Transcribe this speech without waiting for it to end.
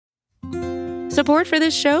Support for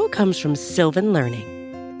this show comes from Sylvan Learning.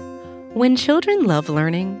 When children love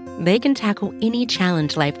learning, they can tackle any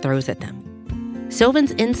challenge life throws at them.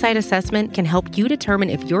 Sylvan's Insight Assessment can help you determine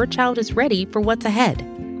if your child is ready for what's ahead.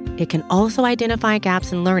 It can also identify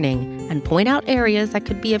gaps in learning and point out areas that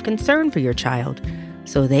could be of concern for your child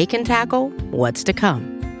so they can tackle what's to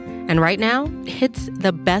come. And right now, it's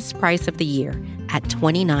the best price of the year at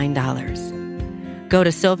 $29. Go to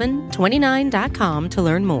sylvan29.com to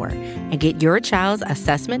learn more and get your child's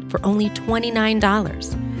assessment for only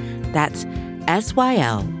 $29. That's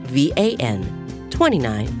SYLVAN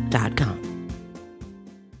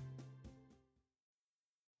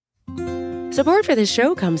 29.com. Support for this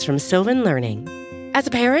show comes from Sylvan Learning. As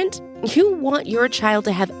a parent, you want your child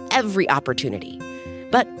to have every opportunity,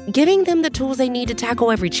 but giving them the tools they need to tackle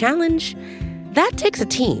every challenge, that takes a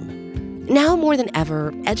team. Now more than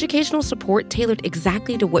ever, educational support tailored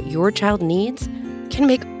exactly to what your child needs can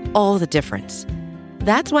make all the difference.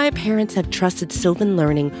 That's why parents have trusted Sylvan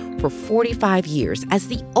Learning for 45 years as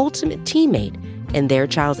the ultimate teammate in their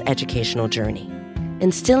child's educational journey,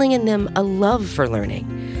 instilling in them a love for learning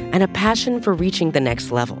and a passion for reaching the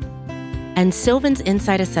next level. And Sylvan's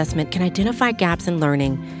Insight Assessment can identify gaps in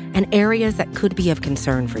learning and areas that could be of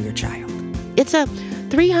concern for your child. It's a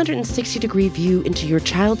 360-degree view into your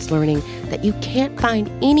child's learning that you can't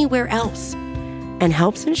find anywhere else, and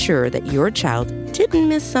helps ensure that your child didn't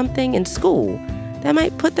miss something in school that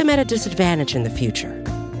might put them at a disadvantage in the future.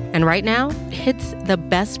 And right now, it's the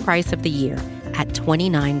best price of the year at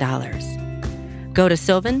 $29. Go to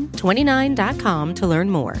sylvan29.com to learn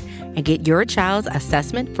more and get your child's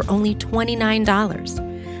assessment for only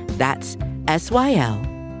 $29. That's SYLVAN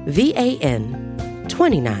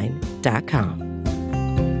 29.com.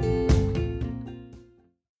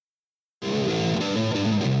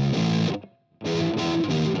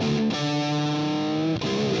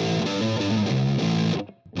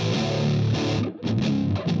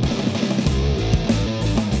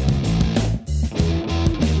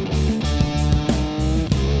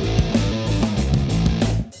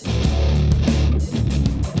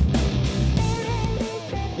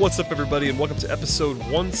 What's up, everybody, and welcome to episode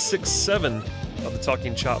 167 of the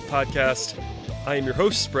Talking Chop podcast. I am your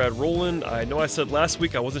host, Brad Rowland. I know I said last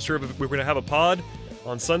week I wasn't sure if we were going to have a pod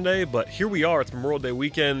on Sunday, but here we are. It's Memorial Day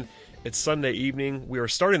weekend. It's Sunday evening. We are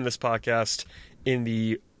starting this podcast in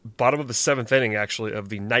the bottom of the seventh inning, actually, of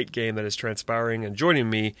the night game that is transpiring. And joining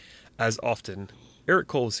me, as often, Eric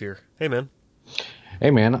Cole is here. Hey, man. Hey,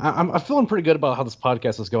 man. I'm feeling pretty good about how this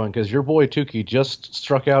podcast is going because your boy Tukey just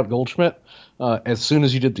struck out Goldschmidt as soon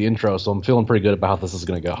as you did the intro, so I'm feeling pretty good about how this is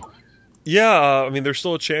going to go. Yeah, I mean, there's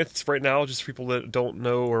still a chance right now, just for people that don't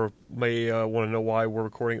know or may want to know why we're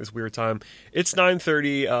recording at this weird time. It's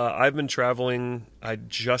 9:30. I've been traveling. I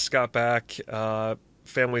just got back.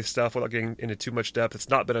 Family stuff, without getting into too much depth. It's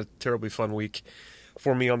not been a terribly fun week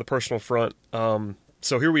for me on the personal front.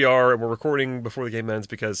 So here we are, and we're recording before the game ends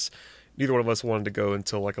because neither one of us wanted to go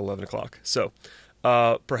until like 11 o'clock. So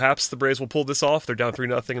perhaps the Braves will pull this off. They're down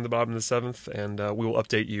 3-0 in the bottom of the seventh, and we will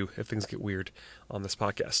update you if things get weird on this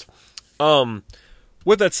podcast.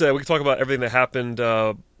 With that said, we can talk about everything that happened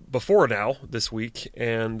before now this week,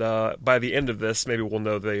 and by the end of this, maybe we'll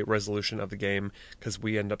know the resolution of the game, because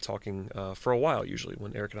we end up talking for a while, usually,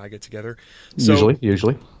 when Eric and I get together. So,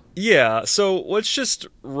 Usually. Yeah, so let's just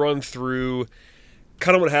run through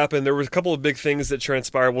kind of what happened. There was a couple of big things that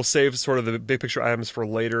transpired. We'll save sort of the big picture items for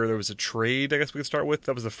later. There was a trade, I guess we could start with.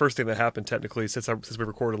 That was the first thing that happened, technically, since we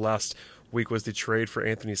recorded last week, was the trade for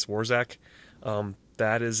Anthony Swarzak.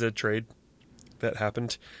 That is a trade that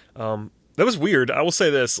happened. That was weird. I will say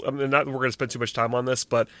this. I mean, not that we're going to spend too much time on this,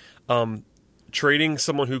 but trading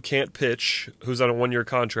someone who can't pitch, who's on a one-year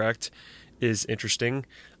contract, is interesting.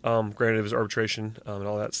 Granted, it was arbitration and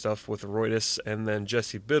all that stuff with Roytis, and then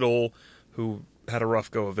Jesse Biddle, who had a rough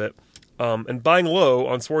go of it. And buying low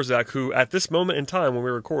on Swarzak, who at this moment in time when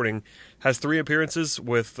we're recording has 3 appearances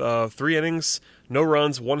with 3 innings, no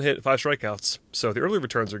runs, 1 hit, 5 strikeouts. So the early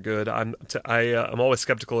returns are good. I'm always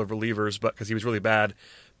skeptical of relievers, but because he was really bad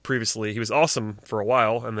previously. He was awesome for a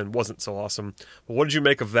while and then wasn't so awesome. But what did you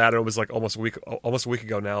make of that? It was like almost a week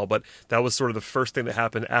ago now, but that was sort of the first thing that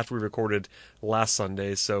happened after we recorded last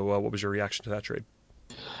Sunday. So what was your reaction to that trade?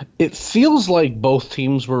 It feels like both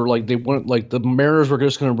teams were like they weren't like the Mariners were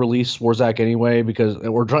just going to release Swarzak anyway because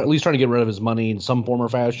we're at least trying to get rid of his money in some form or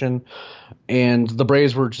fashion, and the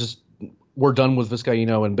Braves were done with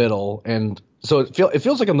Vizcaino and Biddle, and so it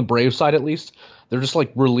feels like on the Braves side at least they're just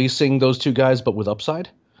like releasing those 2 guys but with upside.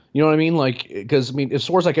 You know what I mean? Like because I mean if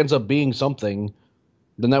Swarzak ends up being something,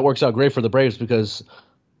 then that works out great for the Braves because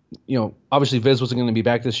obviously Viz wasn't going to be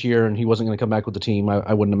back this year, and he wasn't going to come back with the team.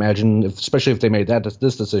 I wouldn't imagine, especially if they made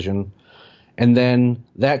this decision. And then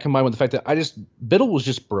that combined with the fact that Biddle was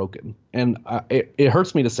just broken. And it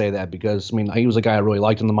hurts me to say that because, he was a guy I really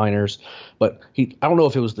liked in the minors. But I don't know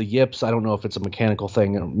if it was the yips. I don't know if it's a mechanical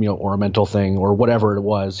thing, or a mental thing or whatever it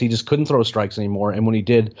was. He just couldn't throw strikes anymore. And when he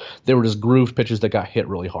did, they were just grooved pitches that got hit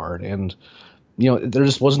really hard. And, there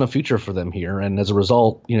just wasn't a future for them here. And as a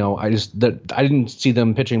result, I didn't see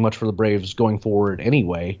them pitching much for the Braves going forward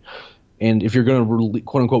anyway. And if you're going to,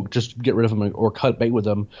 quote unquote, just get rid of them or cut bait with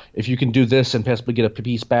them, if you can do this and possibly get a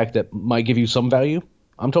piece back that might give you some value,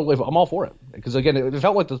 I'm all for it. Because again, it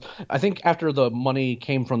felt like I think after the money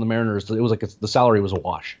came from the Mariners, it was like the salary was a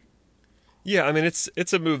wash. Yeah,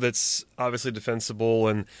 it's a move that's obviously defensible,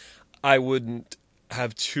 and I wouldn't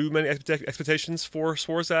have too many expectations for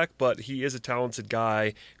Swarzak, but he is a talented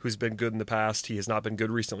guy who's been good in the past. He has not been good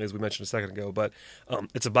recently, as we mentioned a second ago, but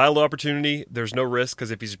it's a buy low opportunity. There's no risk because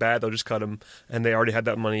if he's bad, they'll just cut him, and they already had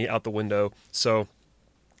that money out the window. So,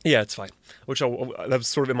 yeah, it's fine. That was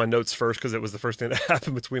sort of in my notes first because it was the first thing that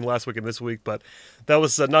happened between last week and this week, but that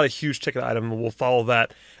was not a huge ticket item, and we'll follow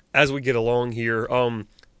that as we get along here.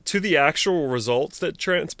 To the actual results that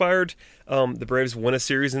transpired, the Braves won a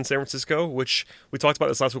series in San Francisco, which we talked about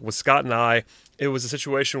this last week with Scott and I. It was a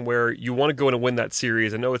situation where you want to go in and win that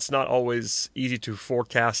series. I know it's not always easy to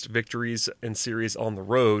forecast victories in series on the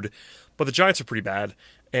road, but the Giants are pretty bad.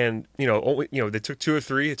 And, they took 2 of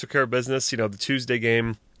 3. It took care of business. The Tuesday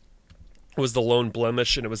game was the lone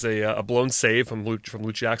blemish, and it was a blown save from Luke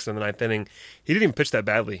Jackson in the ninth inning. He didn't even pitch that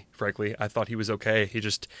badly, frankly. I thought he was okay. He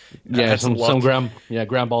just had some ground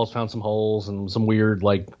balls found some holes and some weird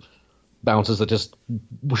bounces that just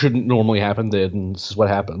shouldn't normally happen did, and this is what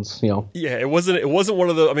happens. Yeah, it wasn't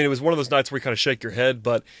one of the. It was one of those nights where you kind of shake your head.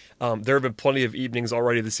 But there have been plenty of evenings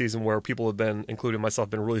already this season where people have been, including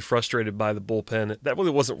myself, been really frustrated by the bullpen. That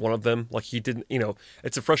really wasn't one of them. Like he didn't.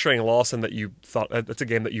 It's a frustrating loss, and that you thought that's a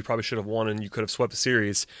game that you probably should have won, and you could have swept the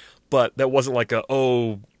series. But that wasn't like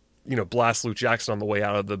blast Luke Jackson on the way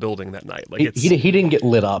out of the building that night. Like he didn't get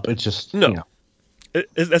lit up. It's just no.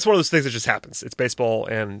 That's one of those things that just happens. It's baseball,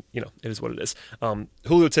 and it is what it is.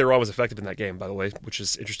 Julio Teheran was effective in that game, by the way, which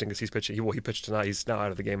is interesting because he's pitching. He pitched tonight. He's now out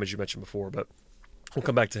of the game, as you mentioned before, but we'll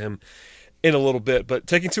come back to him in a little bit. But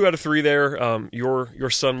taking 2 out of 3 there, your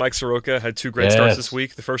son Mike Soroka had 2 great starts this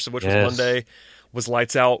week. The first of which was Monday, was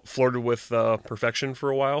lights out, flirted with perfection for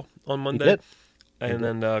a while on Monday. And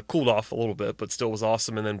then cooled off a little bit, but still was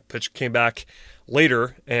awesome. And then came back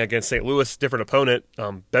later against St. Louis, different opponent,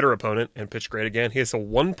 better opponent, and pitched great again. He has a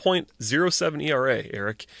 1.07 ERA,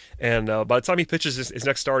 Eric. And by the time he pitches his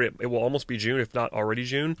next start, it will almost be June, if not already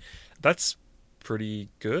June. That's pretty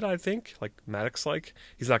good, I think. Like Maddox-like.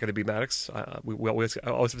 He's not going to be Maddox. We always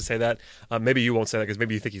have to say that. Maybe you won't say that because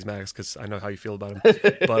maybe you think he's Maddox because I know how you feel about him.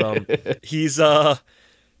 But he's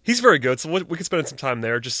very good. So we can spend some time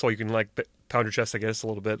there just so you can pound your chest, I guess, a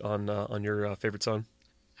little bit on your favorite son.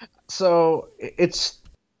 So it's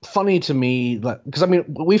funny to me because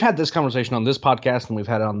we've had this conversation on this podcast and we've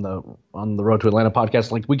had it on the Road to Atlanta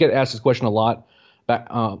podcast. Like we get asked this question a lot, back,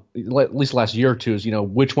 at least the last year or two, is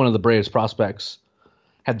which one of the Braves prospects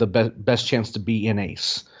had the best chance to be an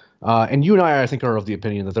ace. And you and I think, are of the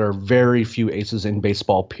opinion that there are very few aces in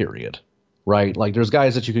baseball. Period. Right? Like there's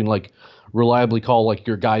guys that you can reliably call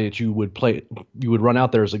your guy that you would run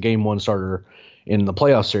out there as a game 1 starter in the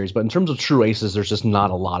playoff series. But in terms of true aces, there's just not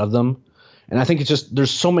a lot of them. And I think it's just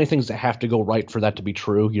there's so many things that have to go right for that to be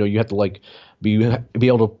true. You have to be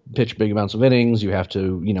able to pitch big amounts of innings. You have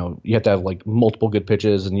to have multiple good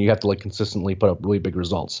pitches, and you have to consistently put up really big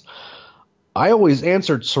results. I always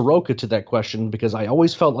answered Soroka to that question because I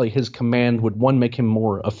always felt like his command would, 1, make him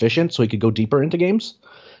more efficient so he could go deeper into games,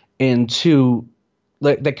 and 2,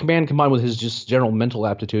 that command combined with his just general mental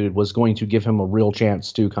aptitude was going to give him a real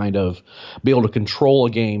chance to kind of be able to control a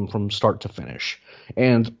game from start to finish.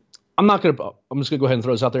 And I'm just going to go ahead and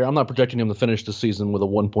throw this out there. I'm not projecting him to finish the season with a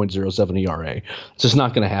 1.07 ERA. It's just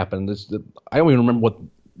not going to happen. I don't even remember when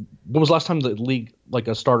was the last time the league,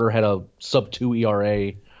 a starter had a sub 2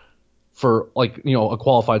 ERA for a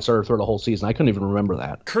qualified starter throughout the whole season. I couldn't even remember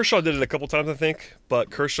that. Kershaw did it a couple times, I think, but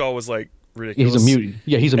Kershaw was ridiculous. He's a mutant.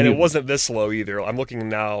 Yeah, he's a mutant. And it wasn't this low either. I'm looking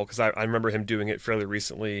now because I remember him doing it fairly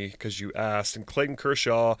recently because you asked. And Clayton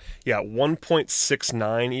Kershaw,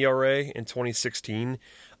 1.69 ERA in 2016.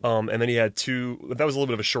 And then he had 2. That was a little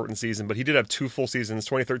bit of a shortened season, but he did have 2 full seasons,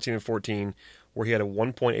 2013 and 14, where he had a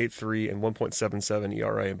 1.83 and 1.77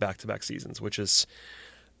 ERA in back-to-back seasons, which is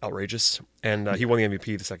outrageous, and he won the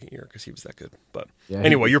MVP the second year because he was that good. But Yeah,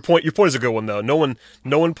 anyway, your point is a good one though. No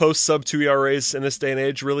one posts sub 2 ERAs in this day and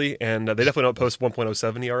age, really, and they definitely don't post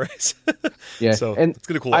 1.07 ERAs. Yeah, so and it's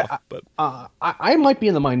gonna cool off. But I might be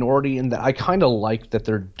in the minority in that I kind of like that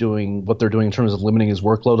they're doing what they're doing in terms of limiting his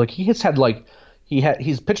workload. Like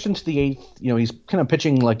he's pitched into the eighth. He's kind of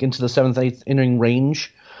pitching like into the seventh, eighth inning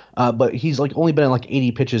range. But he's like only been in like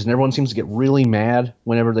 80 pitches, and everyone seems to get really mad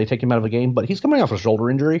whenever they take him out of a game. But he's coming off a shoulder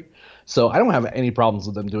injury, so I don't have any problems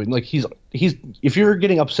with them doing like he's. If you're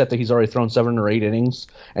getting upset that he's already thrown 7 or 8 innings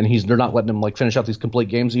and they're not letting him like finish out these complete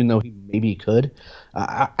games, even though he maybe could.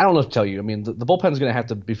 I don't know what to tell you. I mean, the bullpen's going to have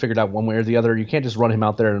to be figured out one way or the other. You can't just run him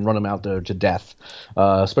out there and run him out to death,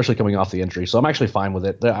 especially coming off the injury. So I'm actually fine with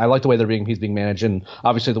it. I like the way he's being managed, and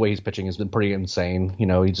obviously the way he's pitching has been pretty insane. He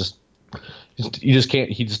just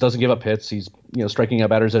doesn't give up hits. He's striking out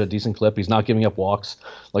batters at a decent clip. He's not giving up walks.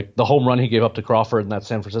 Like the home run he gave up to Crawford in that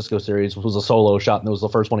San Francisco series was a solo shot, and it was the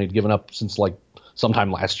first one he'd given up since like sometime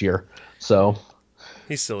last year. So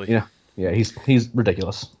he's silly. Yeah, he's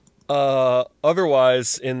ridiculous.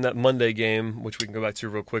 Otherwise, in that Monday game, which we can go back to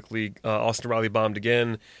real quickly, Austin Riley bombed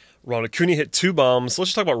again. Ron Acuna hit 2 bombs. Let's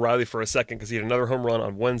just talk about Riley for a second because he had another home run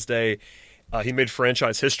on Wednesday. He made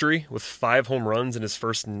franchise history with 5 home runs in his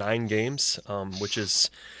first 9 games, which is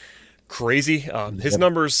crazy. His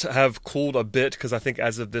numbers have cooled a bit because I think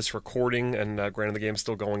as of this recording, and granted the game's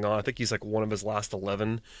still going on, I think he's like one of his last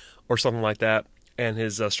 11 or something like that. And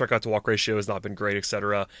his strikeout to walk ratio has not been great,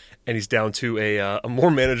 etc. And he's down to a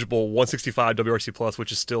more manageable 165 WRC plus,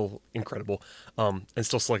 which is still incredible, and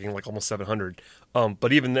still slugging like almost 700.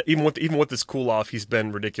 But even with this cool off, he's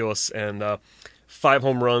been ridiculous. And 5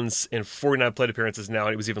 home runs in 49 plate appearances now,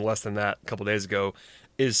 and it was even less than that a couple days ago,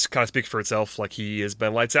 is kind of speaks for itself. Like he has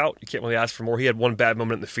been lights out. You can't really ask for more. He had one bad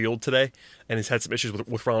moment in the field today, and he's had some issues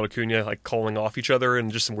with Ronald Acuna, like calling off each other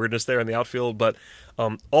and just some weirdness there in the outfield. But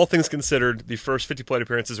all things considered, the first 50 plate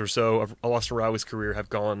appearances or so of Austin Riley's career have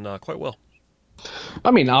gone quite well.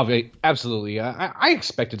 I mean, absolutely. I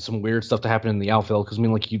expected some weird stuff to happen in the outfield because, I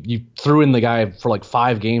mean, like you threw in the guy for like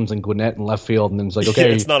 5 games in Gwinnett in left field, and then it's like,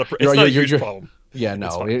 okay, it's not a huge problem. Yeah,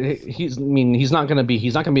 no, he's not going to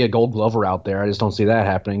be a Gold Glover out there. I just don't see that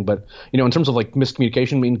happening. But in terms of like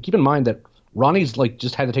miscommunication, I mean, keep in mind that Ronnie's like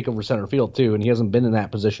just had to take over center field too, and he hasn't been in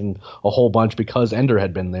that position a whole bunch because Ender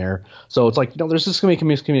had been there. So it's like there's just going to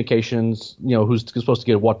be miscommunications. Who's supposed to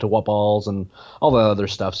get what to what balls and all the other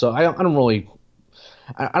stuff. So I don't really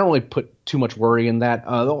put too much worry in that.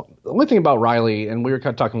 The only thing about Riley, and we were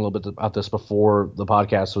kind of talking a little bit about this before the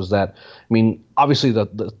podcast, was that, I mean, obviously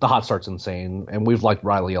the hot start's insane, and we've liked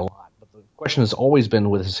Riley a lot. But the question has always been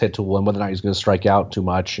with his hit tool and whether or not he's going to strike out too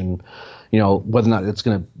much, and whether or not it's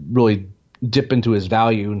going to really dip into his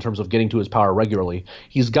value in terms of getting to his power regularly.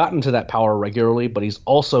 He's gotten to that power regularly, but he's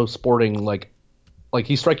also sporting like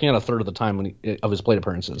he's striking out a third of the time of his plate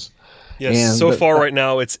appearances. Yes, so far right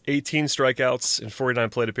now it's 18 strikeouts in 49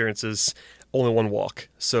 plate appearances, only 1 walk.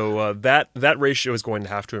 So that ratio is going to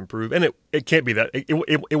have to improve, and it can't be that.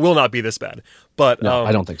 It will not be this bad. But no,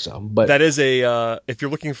 I don't think so. But that is if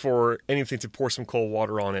you're looking for anything to pour some cold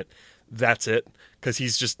water on it, that's it. Because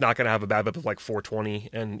he's just not going to have a BABIP of like 420,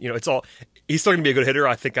 and he's still going to be a good hitter.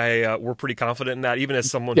 I think we're pretty confident in that, even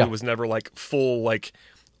as someone who was never like full like.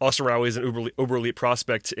 Austin Riley is an uber elite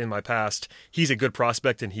prospect in my past. He's a good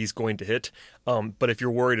prospect and he's going to hit. But if you're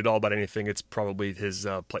worried at all about anything, it's probably his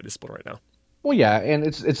plate discipline right now. Well, yeah, and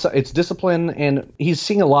it's discipline, and he's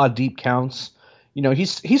seeing a lot of deep counts.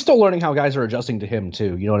 He's still learning how guys are adjusting to him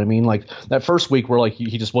too. You know what I mean? Like that first week where like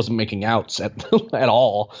he just wasn't making outs at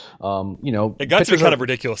all. It got to be kind of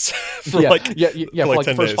ridiculous for for like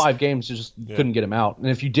the first days. 5 games, you just couldn't get him out. And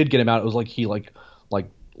if you did get him out, it was like he like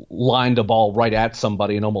lined a ball right at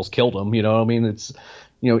somebody and almost killed him. You know what I mean? It's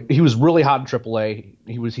he was really hot in AAA.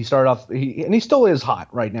 He started off and he still is hot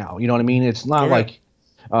right now. You know what I mean? It's not like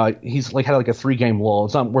he's like had like a 3-game lull.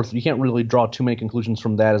 It's not worth. You can't really draw too many conclusions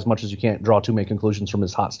from that as much as you can't draw too many conclusions from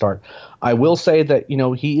his hot start. I will say that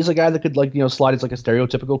he is a guy that could slide as like a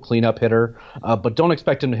stereotypical cleanup hitter, but don't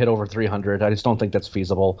expect him to hit over 300. I just don't think that's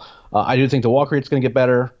feasible. I do think the walk rate's going to get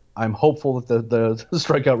better. I'm hopeful that the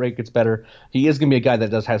strikeout rate gets better. He is going to be a guy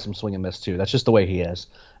that does have some swing and miss too. That's just the way he is.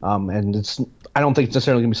 And I don't think it's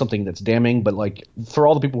necessarily going to be something that's damning, but like for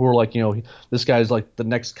all the people who are like, this guy's like the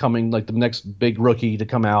next big rookie to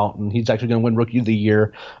come out and he's actually going to win Rookie of the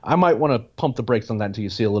Year, I might want to pump the brakes on that until you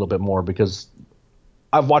see a little bit more, because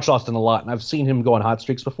I've watched Austin a lot and I've seen him go on hot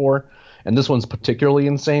streaks before. And this one's particularly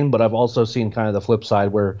insane, but I've also seen kind of the flip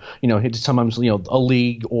side where, sometimes, a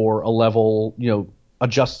league or a level,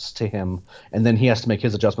 adjusts to him, and then he has to make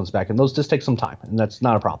his adjustments back, and those just take some time, and that's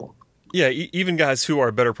not a problem. Yeah, even guys who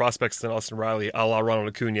are better prospects than Austin Riley, a la Ronald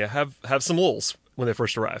Acuna, have some lulls when they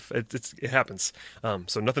first arrive. It happens.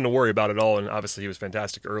 So nothing to worry about at all. And obviously he was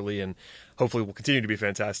fantastic early, and hopefully will continue to be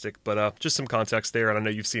fantastic. But just some context there, and I know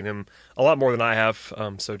you've seen him a lot more than I have.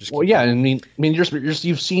 So just well, yeah, I mean,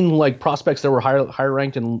 you've seen like prospects that were higher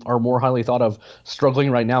ranked and are more highly thought of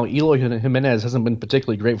struggling right now. Eloy Jimenez hasn't been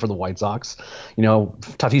particularly great for the White Sox.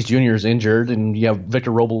 Tatis Jr. is injured, and you have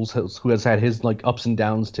Victor Robles who has had his like ups and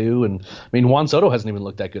downs too. And I mean, Juan Soto hasn't even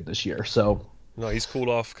looked that good this year. So. No, he's cooled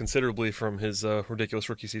off considerably from his ridiculous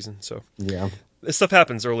rookie season. So yeah, this stuff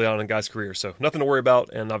happens early on in guys' careers. So nothing to worry about.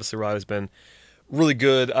 And obviously, Riley's been really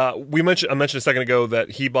good. I mentioned a second ago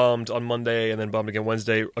that he bombed on Monday and then bombed again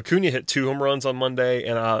Wednesday. Acuna hit 2 home runs on Monday,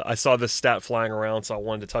 and I saw this stat flying around, so I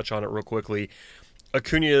wanted to touch on it real quickly.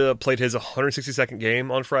 Acuna played his 162nd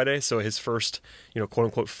game on Friday, so his first, quote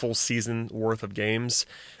unquote, full season worth of games.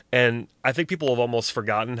 And I think people have almost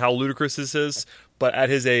forgotten how ludicrous this is. But at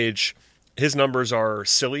his age, his numbers are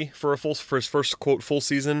silly for his first quote full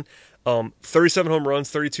season. 37 home runs,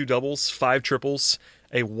 32 doubles, 5 triples,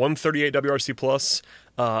 a 138 WRC plus,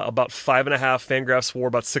 about 5.5 Fangraphs WAR,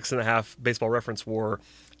 about 6.5 Baseball Reference WAR,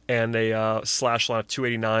 and a slash line of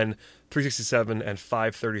 289, 367, and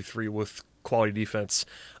 533 with quality defense.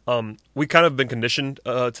 We kind of been conditioned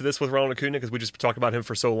to this with Ronald Acuna because we just talked about him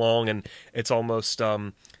for so long, and it's almost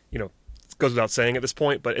goes without saying at this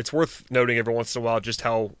point, but it's worth noting every once in a while just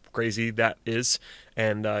how crazy that is.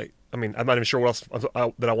 And I mean, I'm not even sure what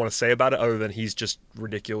else that I want to say about it other than he's just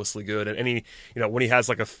ridiculously good. And when he has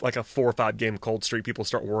like a 4 or 5 game cold streak, people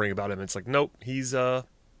start worrying about him. It's like, nope, he's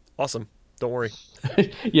awesome. Don't worry.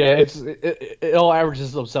 Yeah, it all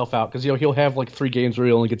averages itself out because he'll have like 3 games where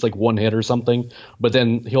he only gets like 1 hit or something, but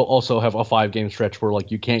then he'll also have a 5-game stretch where like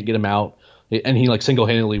you can't get him out. And he like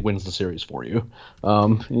single-handedly wins the series for you.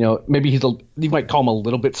 Maybe you might call him a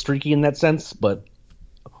little bit streaky in that sense, but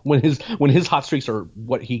when his hot streaks are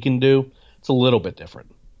what he can do, it's a little bit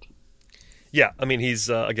different. Yeah, I mean he's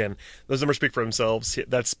again, those numbers speak for themselves.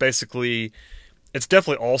 That's basically, it's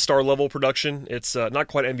definitely all-star level production. It's not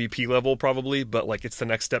quite MVP level probably, but like it's the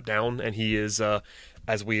next step down. And he is,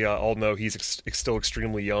 as we all know, he's still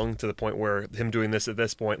extremely young to the point where him doing this at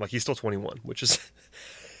this point, like he's still 21, which is.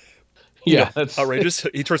 Yeah, that's outrageous.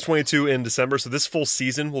 He turns 22 in December, so this full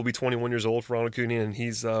season will be 21 years old for Ronald Acuna, and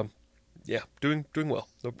he's doing well.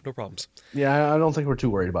 No problems. Yeah, I don't think we're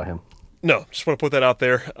too worried about him. No, just want to put that out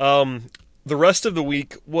there. The rest of the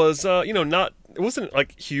week was it wasn't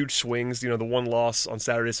like huge swings. The one loss on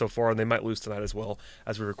Saturday so far, and they might lose tonight as well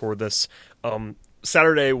as we record this.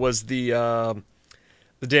 Saturday was the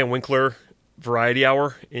Dan Winkler variety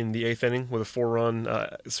hour in the 8th inning with a 4-run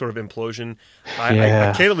sort of implosion.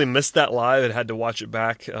 I candidly missed that live and had to watch it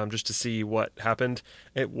back just to see what happened.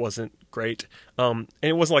 It wasn't great. And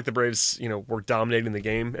it wasn't like the Braves, were dominating the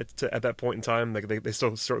game at that point in time. Like they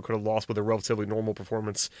still sort of could have lost with a relatively normal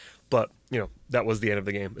performance. But, that was the end of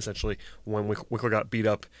the game, essentially, when Winkler got beat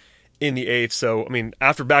up in the 8th. So, I mean,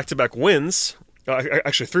 after back-to-back wins,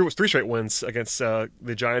 actually 3 straight wins against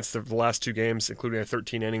the Giants the last 2 games, including a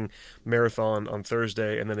 13-inning marathon on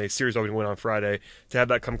Thursday and then a series-opening win on Friday. To have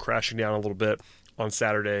that come crashing down a little bit on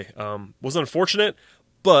Saturday was unfortunate,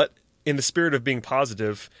 but in the spirit of being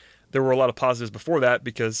positive, there were a lot of positives before that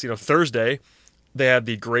because, Thursday they had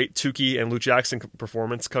the great Tukey and Lou Jackson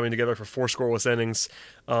performance coming together for 4 scoreless innings.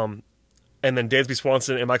 And then Dansby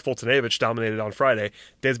Swanson and Mike Foltynewicz dominated on Friday.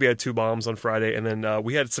 Dansby had 2 bombs on Friday, and then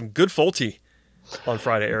we had some good Folty on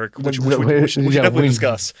Friday, Eric, which we should definitely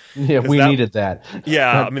discuss. Yeah, we needed that.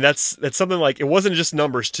 Yeah, I mean that's something like it wasn't just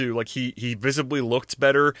numbers too. Like he visibly looked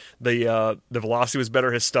better. The velocity was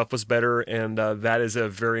better. His stuff was better, and that is a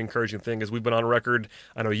very encouraging thing. As we've been on record,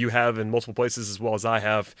 I know you have in multiple places as well as I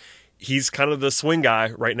have. He's kind of the swing guy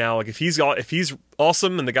right now. Like if he's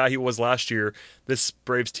awesome and the guy he was last year, this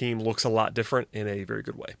Braves team looks a lot different in a very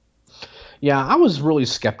good way. Yeah, I was really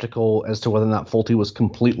skeptical as to whether or not Folty was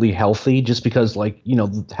completely healthy just because,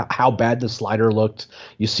 how bad the slider looked.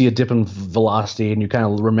 You see a dip in velocity, and you kind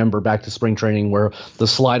of remember back to spring training where the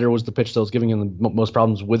slider was the pitch that was giving him the most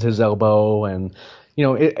problems with his elbow. And,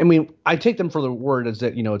 I take them for the word as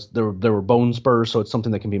that, there were bone spurs, so it's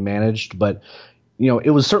something that can be managed. But,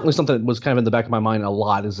 it was certainly something that was kind of in the back of my mind a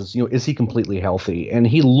lot is he completely healthy? And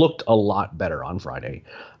he looked a lot better on Friday.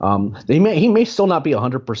 He may still not be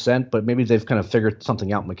 100%, but maybe they've kind of figured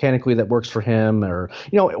something out mechanically that works for him or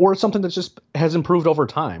something that just has improved over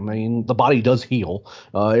time. I mean, the body does heal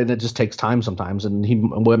and it just takes time sometimes. And he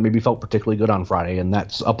maybe felt particularly good on Friday. And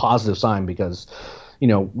that's a positive sign because,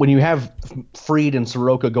 when you have Fried and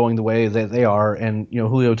Soroka going the way that they are and,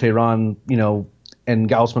 Julio Teheran, and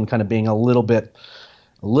Gaussman kind of being a little bit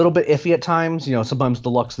a little bit iffy at times. Sometimes the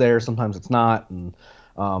luck's there, sometimes it's not, and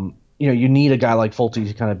you need a guy like Fulte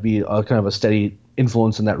to kind of be kind of a steady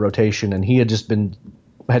influence in that rotation. And he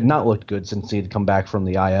had not looked good since he had come back from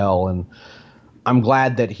the IL, and I'm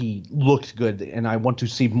glad that he looked good. And I want to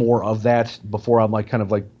see more of that before I'm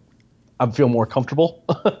I feel more comfortable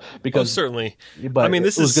because certainly. But it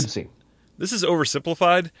was good to see. This is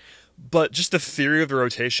oversimplified, but just the theory of the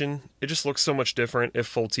rotation, it just looks so much different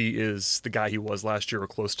if Fulte is the guy he was last year or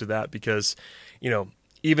close to that. Because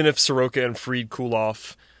even if Soroka and Fried cool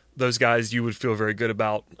off, those guys you would feel very good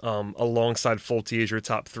about alongside Fulte as your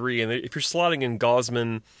top 3. And if you're slotting in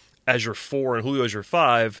Gausman as your 4 and Julio as your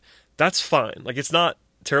 5, that's fine. It's not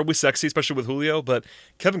terribly sexy, especially with Julio, but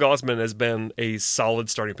Kevin Gausman has been a solid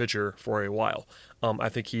starting pitcher for a while. I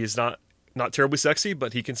think he is not terribly sexy,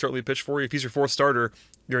 but he can certainly pitch for you. If he's your 4th starter,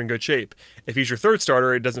 you're in good shape. If he's your 3rd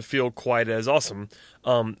starter, it doesn't feel quite as awesome.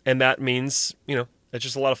 And that means, it's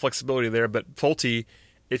just a lot of flexibility there. But Fulte,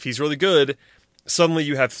 if he's really good, suddenly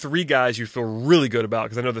you have 3 guys you feel really good about,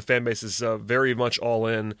 because I know the fan base is very much all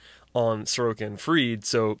in on Soroka and Fried.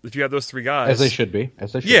 So if you have those 3 guys, as they should be.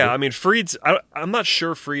 I mean, I'm not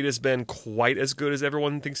sure Fried has been quite as good as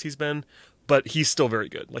everyone thinks he's been, but he's still very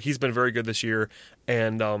good. He's been very good this year,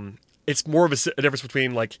 and it's more of a difference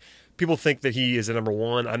between people think that he is a number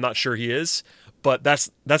 1. I'm not sure he is, but that's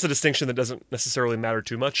a distinction that doesn't necessarily matter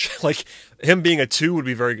too much. Him being a 2 would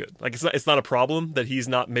be very good. It's not a problem that he's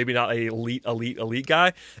maybe not a elite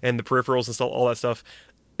guy, and the peripherals and stuff, all that stuff.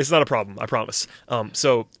 It's not a problem, I promise.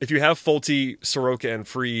 So if you have Fulte, Soroka, and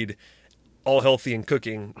Fried all healthy and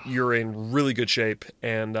cooking, you're in really good shape,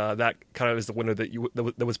 and that kind of is the window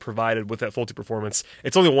that was provided with that Fulte performance.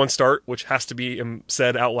 It's only 1 start, which has to be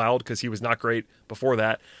said out loud because he was not great before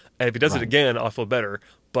that. And if he does it again, I'll feel better.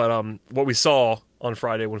 But what we saw on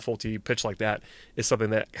Friday when Fulte pitched like that is something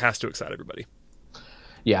that has to excite everybody.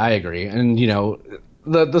 Yeah, I agree. And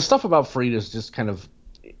the stuff about Fried is just kind of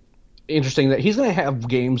interesting, that he's going to have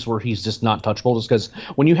games where he's just not touchable, just because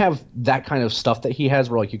when you have that kind of stuff that he has,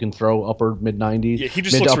 where you can throw upper mid 90s, he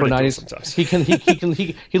just looks ridiculous sometimes.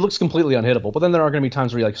 he looks completely unhittable. But then there are going to be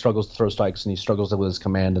times where he struggles to throw strikes, and he struggles with his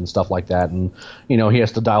command and stuff like that, and he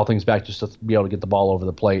has to dial things back just to be able to get the ball over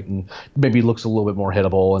the plate, and maybe looks a little bit more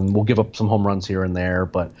hittable, and will give up some home runs here and there.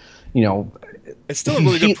 But it's still a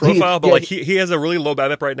really good profile, but he has a really low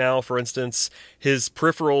BABIP right now. For instance, his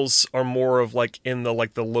peripherals are more of in the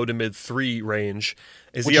low to mid 3 range.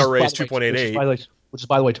 His ERA is 2.88, which is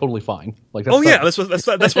by the way totally fine. That's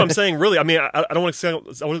what I'm saying. Really, I mean, I don't want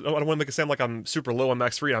to make it sound like I'm super low on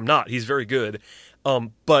Max Fried. I'm not. He's very good.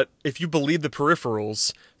 But if you believe the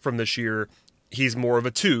peripherals from this year, he's more of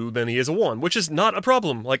a 2 than he is a 1, which is not a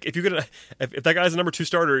problem. If that guy's a number 2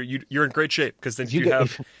 starter, you're in great shape, because then if you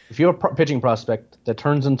have a pitching prospect that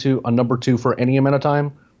turns into a number 2 for any amount of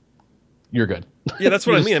time, you're good. Yeah, that's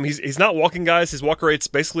what I mean. He's not walking guys. His walk rate's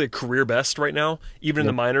basically a career best right now. Even in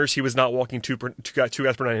the minors, he was not walking two guys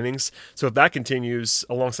per 9 innings. So if that continues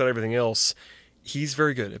alongside everything else, he's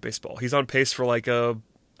very good at baseball. He's on pace for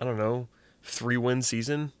 3-win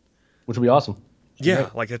season, which would be awesome. Yeah,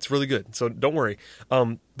 it's really good. So don't worry.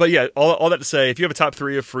 But yeah, all that to say, if you have a top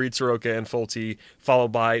 3 of Fried, Soroka, and Fulte,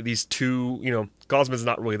 followed by these 2, Gausman's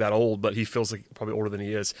not really that old, but he feels like probably older than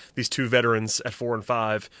he is. These 2 veterans at 4 and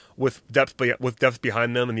 5 with depth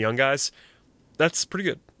behind them and the young guys, that's pretty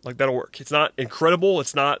good. That'll work. It's not incredible.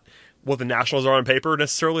 It's not what the Nationals are on paper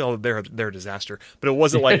necessarily, although they're a disaster. But it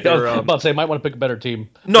wasn't like they're. I'm about to say, might want to pick a better team.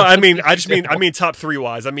 No, I mean top 3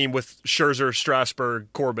 wise. I mean with Scherzer, Strasburg,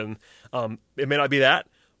 Corbin. It may not be that,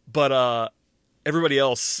 but everybody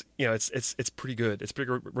else, it's pretty good. It's pretty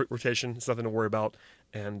good rotation. It's nothing to worry about,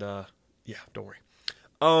 and don't worry.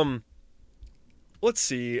 Let's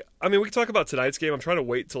see. I mean, we can talk about tonight's game. I'm trying to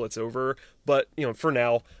wait till it's over, but for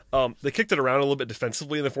now, they kicked it around a little bit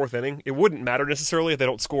defensively in the 4th inning. It wouldn't matter necessarily if they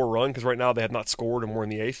don't score a run, because right now they have not scored, and we're in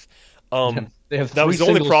the 8th. That was the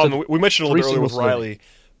only problem. We mentioned a little bit earlier with Riley,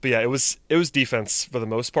 but yeah, it was defense for the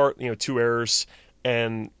most part. 2 errors,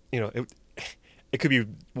 and it could be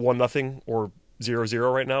 1-0 or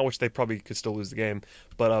 0-0 right now, which they probably could still lose the game.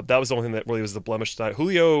 But that was the only thing that really was the blemish tonight.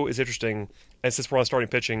 Julio is interesting, and since we're on starting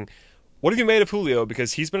pitching, what have you made of Julio?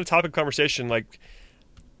 Because he's been a topic of conversation.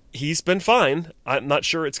 He's been fine. I'm not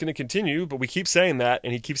sure it's going to continue, but we keep saying that,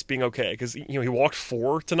 and he keeps being okay. Because he walked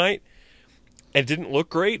 4 tonight, and didn't look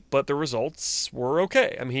great, but the results were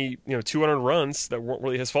okay. I mean, he 200 runs that weren't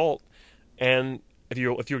really his fault, and if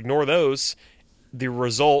you ignore those, the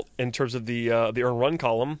result in terms of the earned run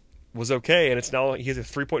column was okay, and it's now he has a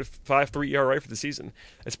 3.53 ERA for the season.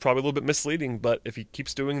 It's probably a little bit misleading, but if he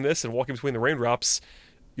keeps doing this and walking between the raindrops,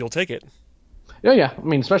 you'll take it. Yeah. I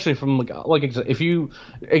mean, especially from like if you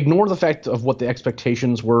ignore the fact of what the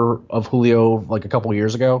expectations were of Julio like a couple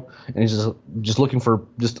years ago, and he's just looking for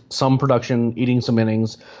just some production, eating some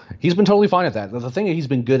innings, he's been totally fine at that. The thing that he's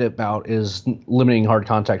been good about is limiting hard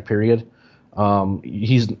contact. Period. It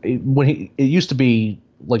used to be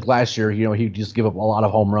like last year, he'd just give up a lot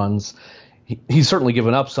of home runs. He's certainly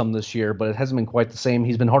given up some this year, but it hasn't been quite the same.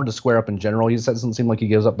 He's been hard to square up in general. He doesn't seem like he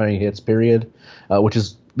gives up many hits, period. Which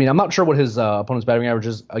is, I mean, I'm not sure what his opponent's batting average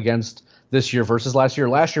is against this year versus last year.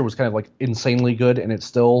 Last year was kind of like insanely good, and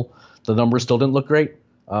the numbers still didn't look great.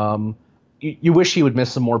 You wish he would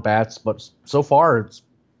miss some more bats, but so far it's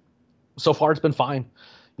been fine.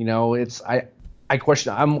 I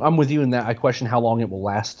question. I'm with you in that. I question how long it will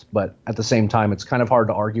last, but at the same time, it's kind of hard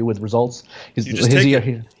to argue with results. You just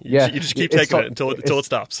keep taking it until it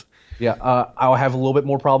stops. Yeah, I'll have a little bit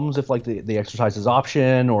more problems if like the exercise is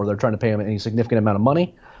option or they're trying to pay him any significant amount of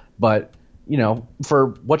money. But for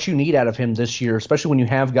what you need out of him this year, especially when you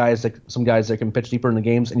have some guys that can pitch deeper in the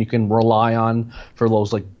games and you can rely on for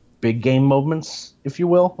those like big game moments, if you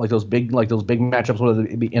will, like those big matchups, whether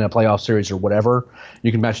it be in a playoff series or whatever,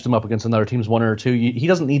 you can match them up against another team's one or two. He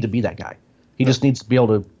doesn't need to be that guy. He just needs to be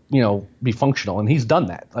able to, be functional, and he's done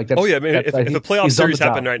that. Like, I mean, if the playoff series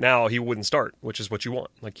happened right now, he wouldn't start, which is what you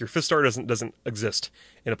want. Like, your fifth starter doesn't exist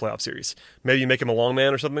in a playoff series. Maybe you make him a long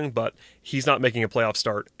man or something, but he's not making a playoff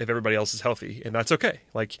start if everybody else is healthy, and that's okay.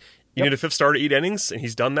 Like, you need a fifth starter to eat innings, and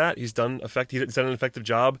he's done that. He's done an effective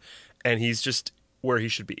job, and he's just where he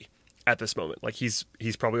should be at this moment. Like, he's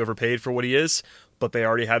probably overpaid for what he is, but they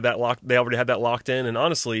already had that locked in, and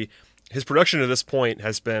honestly, his production to this point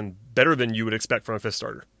has been better than you would expect from a fifth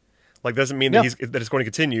starter. Like, doesn't mean that it's going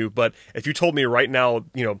to continue, but if you told me right now,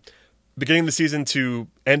 beginning of the season to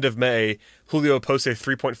end of May, Julio posts a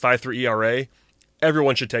 3.53 ERA,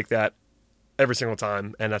 everyone should take that every single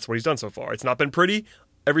time, and that's what he's done so far. It's not been pretty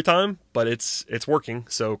every time, but it's working,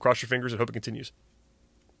 so cross your fingers and hope it continues.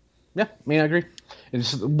 Yeah, I mean, I agree.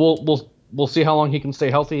 We'll see how long he can stay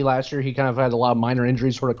healthy. Last year, he kind of had a lot of minor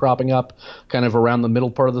injuries sort of cropping up kind of around the middle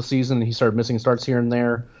part of the season. He started missing starts here and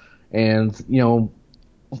there. And,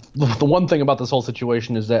 the one thing about this whole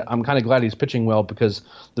situation is that I'm kind of glad he's pitching well because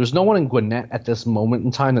there's no one in Gwinnett at this moment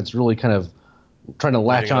in time that's really kind of trying to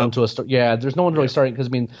latch on to a start. Yeah, there's no one really starting because,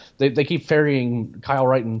 I mean, they keep ferrying Kyle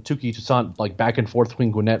Wright and Touki Toussaint like back and forth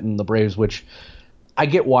between Gwinnett and the Braves, which I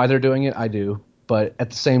get why they're doing it. I do. But at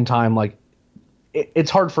the same time, like,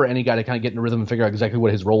 it's hard for any guy to kind of get in a rhythm and figure out exactly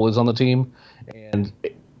what his role is on the team. And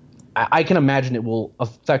I can imagine it will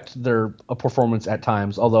affect their performance at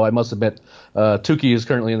times. Although I must admit, Touki is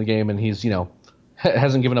currently in the game and he's,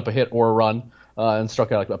 hasn't given up a hit or a run and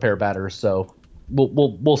struck out like a pair of batters. So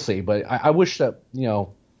we'll see. But I wish that,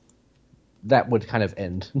 that would kind of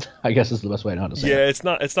end, I guess is the best way to know how to say it.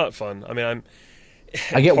 Yeah, it's not fun. I mean,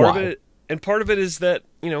 I get why. Part of it is that,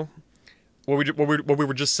 what we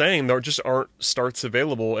were just saying, there just aren't starts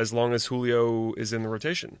available as long as Julio is in the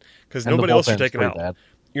rotation because nobody else is taken out. Bad.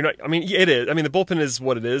 You're not. I mean, it is. I mean, the bullpen is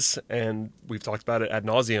what it is, and we've talked about it ad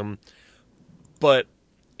nauseum. But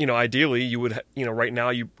ideally, you would. Right now,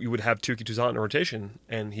 you would have Touki Toussaint in a rotation,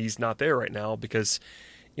 and he's not there right now because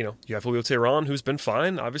you have Julio Teheran, who's been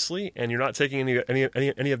fine, obviously, and you're not taking any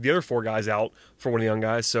of the other four guys out for one of the young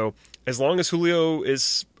guys. So as long as Julio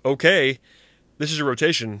is okay, this is your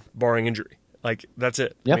rotation, barring injury. Like, that's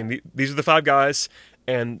it. Yep. I mean, these are the five guys,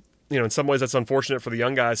 and in some ways that's unfortunate for the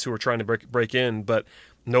young guys who are trying to break in, but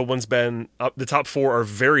no one's been up. The top four are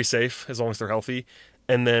very safe as long as they're healthy,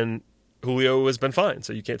 and then Julio has been fine,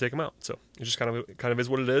 so you can't take him out. So it just kind of is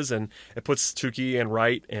what it is, and it puts Touki and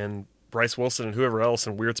Wright and Bryce Wilson and whoever else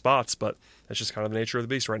in weird spots, but that's just kind of the nature of the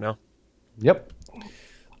beast right now. Yep.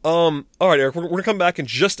 All right, Eric, we're going to come back in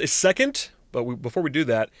just a second, but before we do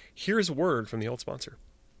that, here's a word from the old sponsor.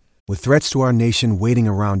 With threats to our nation waiting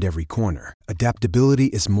around every corner, adaptability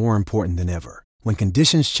is more important than ever. When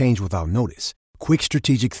conditions change without notice, quick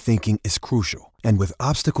strategic thinking is crucial. And with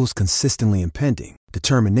obstacles consistently impending,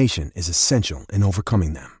 determination is essential in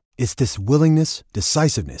overcoming them. It's this willingness,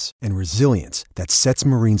 decisiveness, and resilience that sets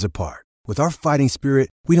Marines apart. With our fighting spirit,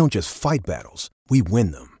 we don't just fight battles, we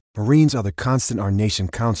win them. Marines are the constant our nation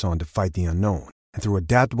counts on to fight the unknown. And through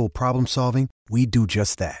adaptable problem solving, we do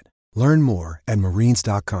just that. Learn more at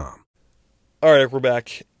Marines.com. All right, we're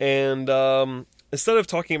back. And instead of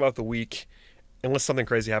talking about the week, unless something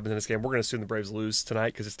crazy happens in this game, we're going to assume the Braves lose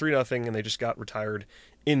tonight because it's 3-0 and they just got retired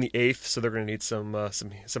in the 8th, so they're going to need some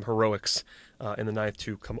heroics in the 9th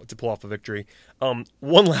to pull off a victory.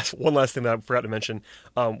 One last thing that I forgot to mention.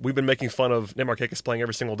 We've been making fun of Nick Markakis playing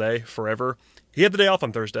every single day forever. He had the day off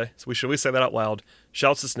on Thursday, so we should at least say that out loud.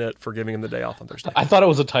 Shouts to Snit for giving him the day off on Thursday. I thought it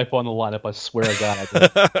was a typo on the lineup. I swear to God, I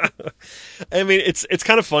did. I mean, it's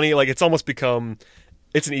kind of funny. Like, it's almost become,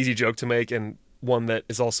 it's an easy joke to make, and one that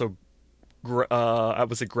is also, I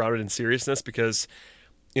would say, grounded in seriousness, because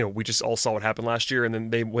we just all saw what happened last year, and then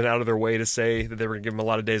they went out of their way to say that they were going to give him a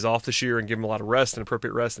lot of days off this year and give him a lot of rest and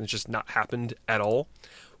appropriate rest, and it's just not happened at all.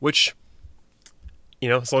 Which,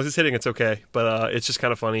 as long as it's hitting, it's okay. But it's just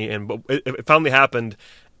kind of funny, but it finally happened,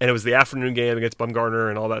 and it was the afternoon game against Bumgarner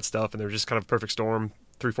and all that stuff, and there was just kind of a perfect storm,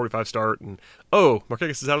 3:45 start, and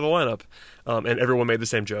Markakis is out of the lineup, and everyone made the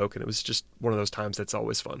same joke, and it was just one of those times that's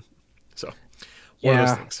always fun. So, one of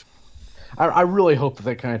those things. I really hope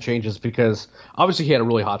that kind of changes, because obviously he had a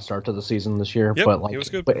really hot start to the season this year. Yep, but he was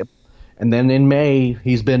good. And then in May,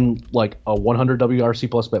 he's been like a 100 WRC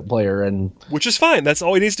plus player, which is fine. That's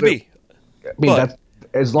all he needs to be. I mean, that's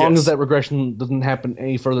as long as that regression doesn't happen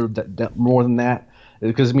any further more than that,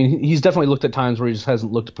 because he's definitely looked at times where he just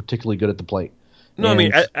hasn't looked particularly good at the plate. No,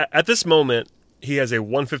 at this moment he has a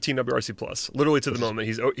 115 WRC plus, literally to the moment.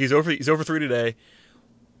 He's over 3 today.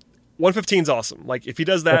 115 is awesome. Like, if he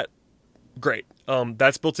does that. Great.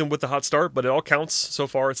 That's built in with the hot start, but it all counts so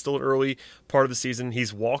far. It's still an early part of the season.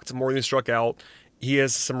 He's walked more than he struck out. He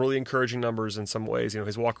has some really encouraging numbers in some ways.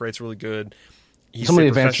 His walk rate's really good. Some of the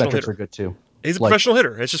advanced metrics are good too. He's a professional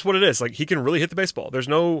hitter. It's just what it is. Like, he can really hit the baseball. There's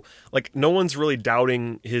no one's really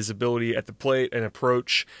doubting his ability at the plate and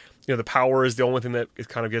approach. The power is the only thing that it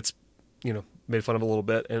kind of gets, made fun of a little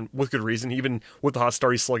bit, and with good reason. Even with the hot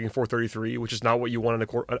start, he's slugging .433, which is not what you want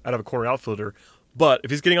out of a corner outfielder. But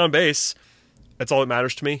if he's getting on base, that's all that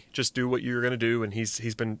matters to me. Just do what you're going to do, and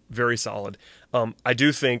he's been very solid. I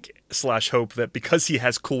do think / hope that because he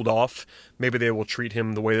has cooled off, maybe they will treat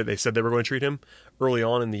him the way that they said they were going to treat him early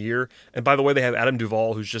on in the year. And by the way, they have Adam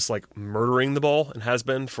Duvall, who's just like murdering the ball and has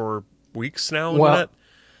been for weeks now. Well,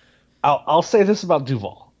 I'll say this about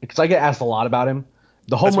Duvall, because I get asked a lot about him.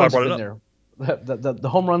 The home runs have been there. The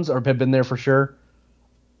home runs have been there for sure.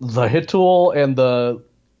 The hit tool and the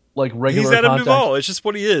regular. He's Adam Duvall. It's just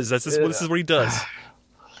what he is. This is what he does.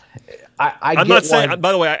 I'm not saying.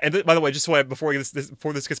 By the way, just so before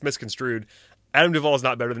this gets misconstrued, Adam Duvall is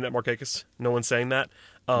not better than Nick Markakis. No one's saying that.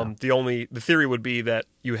 No. The theory would be that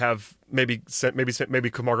you have maybe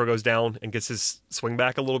Camargo goes down and gets his swing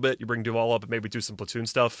back a little bit. You bring Duvall up and maybe do some platoon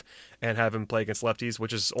stuff and have him play against lefties,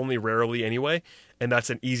 which is only rarely anyway. And that's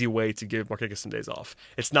an easy way to give Markakis some days off.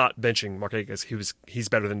 It's not benching Markakis. He's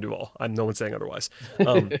better than Duvall. No one's saying otherwise.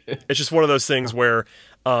 It's just one of those things where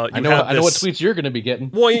I know what tweets you're going to be getting.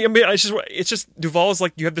 Well, I mean, it's just Duvall is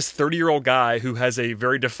like, you have this 30-year-old guy who has a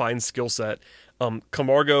very defined skill set.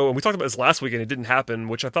 Camargo, and we talked about this last week, and it didn't happen,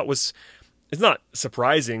 which I thought it's not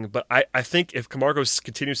surprising, but I think if Camargo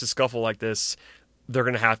continues to scuffle like this, they're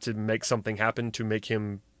going to have to make something happen to make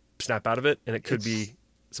him snap out of it, and it could be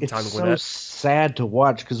some time to win that. It's so sad to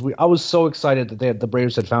watch, because I was so excited that the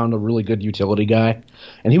Braves had found a really good utility guy,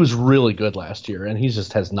 and he was really good last year, and he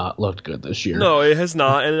just has not looked good this year. No, it has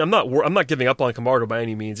not, and I'm not giving up on Camargo by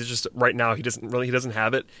any means. It's just right now he doesn't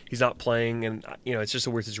have it. He's not playing, and it's just a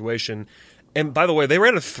weird situation. And by the way, they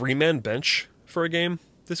ran a 3-man bench for a game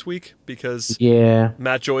this week because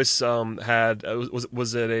Matt Joyce had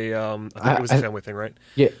was it a I think it was a family thing, right?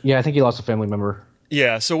 Yeah, I think he lost a family member.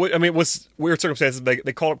 Yeah, so it was weird circumstances. They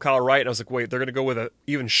called up Kyle Wright, and I was like, wait, they're going to go with an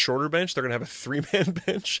even shorter bench. They're going to have a 3-man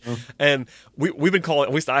bench, and we've been calling,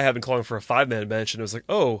 at least I have been calling for a 5-man bench, and it was like,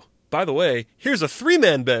 oh, by the way, here's a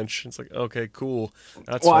 3-man bench. It's like, okay, cool,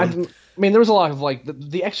 that's fun. I mean, there was a lot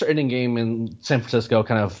of the extra inning game in San Francisco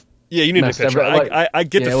kind of. Yeah, you need a pitcher. I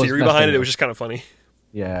get the theory behind it. It was just kind of funny.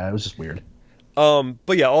 Yeah, it was just weird.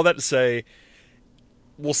 But yeah, all that to say,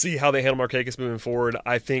 we'll see how they handle Markakis moving forward.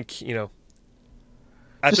 I think,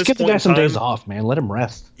 at just give the guy some days off, man. Let him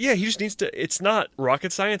rest. Yeah, he just needs to. It's not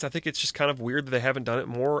rocket science. I think it's just kind of weird that they haven't done it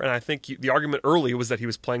more. And I think the argument early was that he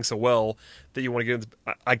was playing so well that you want to get.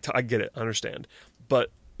 I get it. I understand. But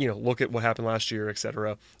look at what happened last year,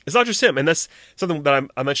 etc. It's not just him, and that's something that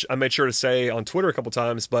I made sure to say on Twitter a couple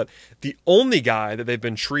times. But the only guy that they've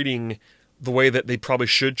been treating the way that they probably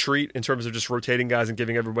should treat in terms of just rotating guys and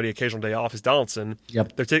giving everybody occasional day off is Donaldson.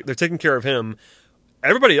 Yep, they're taking care of him.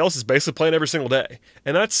 Everybody else is basically playing every single day,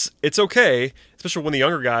 and it's okay, especially when the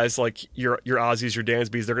younger guys like your Ozzies, your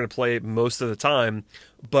Dansbys, they're going to play most of the time.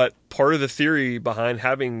 But part of the theory behind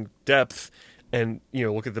having depth and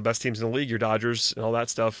look at the best teams in the league, your Dodgers and all that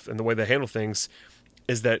stuff, and the way they handle things,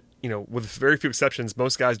 is that with very few exceptions,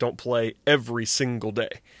 most guys don't play every single day,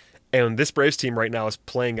 and this Braves team right now is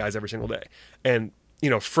playing guys every single day. And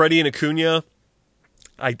Freddie and Acuna,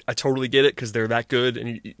 I totally get it because they're that good,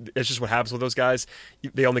 and it's just what happens with those guys.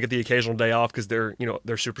 They only get the occasional day off because they're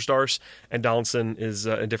superstars. And Donaldson is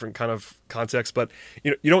a different kind of context, but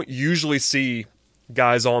you don't usually see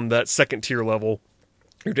guys on that second tier level,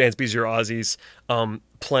 your Dansbys, your Ozzies,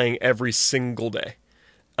 playing every single day.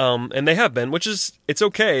 And they have been, it's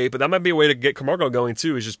okay, but that might be a way to get Camargo going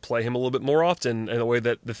too, is just play him a little bit more often, and the way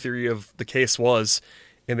that the theory of the case was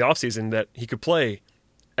in the offseason that he could play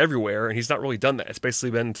everywhere, and he's not really done that. It's basically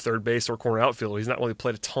been third base or corner outfield. He's not really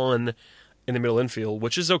played a ton in the middle infield,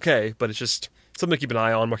 which is okay, but it's just something to keep an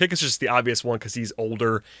eye on. Markakis is just the obvious one because he's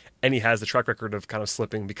older, and he has the track record of kind of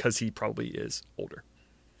slipping because he probably is older.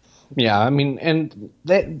 Yeah, I mean, and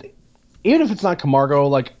that, even if it's not Camargo,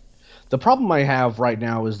 like, the problem I have right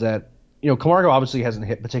now is that, Camargo obviously hasn't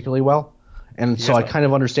hit particularly well, and so I kind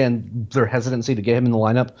of understand their hesitancy to get him in the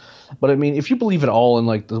lineup. But I mean, if you believe at all in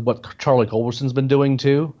like what Charlie Culberson's been doing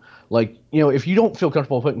too, like, if you don't feel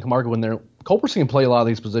comfortable putting Camargo in there, Culberson can play a lot of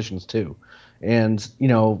these positions too. And,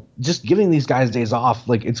 just giving these guys days off,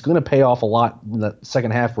 like, it's going to pay off a lot in the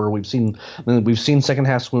second half, where we've seen second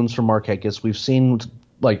half swoons from Markakis. We've seen,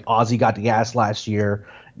 like, Ozzy got the gas last year.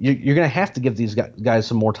 You're going to have to give these guys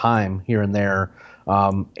some more time here and there,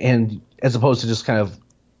 and as opposed to just kind of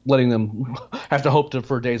letting them have to hope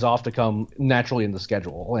for days off to come naturally in the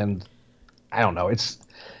schedule. And I don't know, it's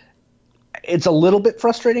a little bit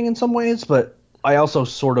frustrating in some ways, but I also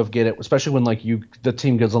sort of get it, especially when the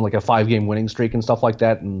team goes on like a 5-game winning streak and stuff like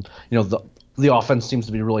that, and the offense seems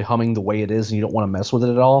to be really humming the way it is, and you don't want to mess with it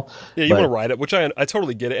at all. Yeah, you want to ride it, which I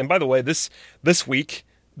totally get it. And by the way, this week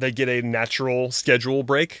they get a natural schedule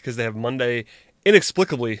break because they have Monday,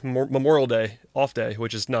 inexplicably, Memorial Day off day,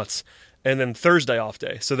 which is nuts, and then Thursday off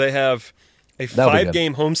day. So they have a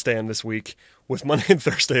 5-game homestand this week with Monday and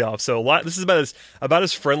Thursday off. So this is about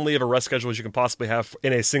as friendly of a rest schedule as you can possibly have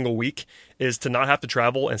in a single week, is to not have to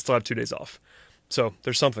travel and still have 2 days off. So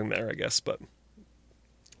there's something there, I guess. But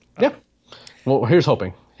yeah. Well, here's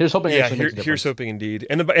hoping. Here's hoping. Yeah, here's hoping indeed.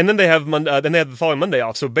 And then they have then they have the following Monday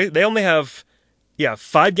off. So they only have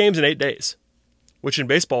 5 games in 8 days, which in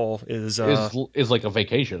baseball is like a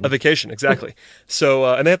vacation. A vacation, exactly. So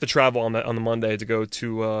and they have to travel on the Monday to go up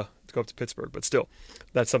to Pittsburgh, but still,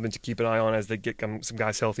 that's something to keep an eye on as they get some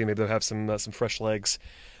guys healthy. Maybe they'll have some fresh legs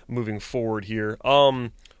moving forward here.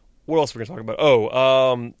 What else are we going to talk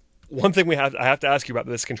about? One thing I have to ask you about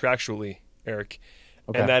this contractually, Eric,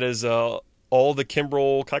 and that is all the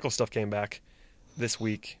Kimbrel Keuchel stuff came back this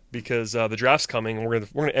week because the draft's coming, and we're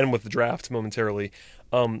going to end with the draft momentarily.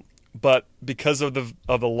 But because of the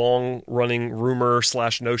long running rumor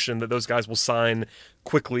 / notion that those guys will sign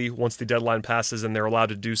quickly once the deadline passes, and they're allowed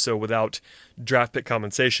to do so without draft pick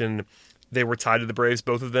compensation, they were tied to the Braves,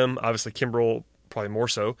 both of them. Obviously, Kimbrel probably more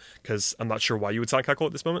so, because I'm not sure why you would sign Keuchel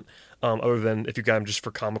at this moment, other than if you got him just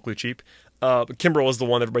for comically cheap. But Kimbrel is the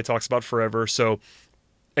one everybody talks about forever. So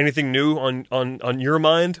anything new on your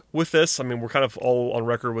mind with this? I mean, we're kind of all on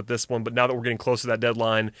record with this one, but now that we're getting close to that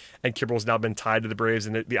deadline and Kimbrel's now been tied to the Braves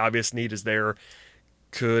and the obvious need is there,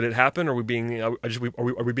 could it happen? Are we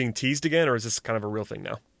being teased again, or is this kind of a real thing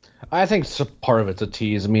now? I think part of it's a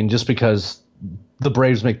tease. I mean, just because the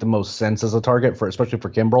Braves make the most sense as a target especially for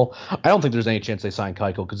Kimbrel, I don't think there's any chance they sign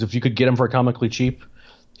Keuchel, because if you could get him for comically cheap,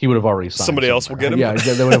 he would have already signed. Somebody else will get him. Yeah,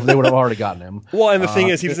 they would have already gotten him. Well, and the thing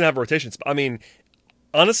is, he doesn't have a rotation spot. I mean,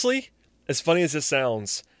 honestly, as funny as this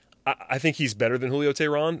sounds, I think he's better than Julio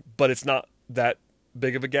Teheran, but it's not that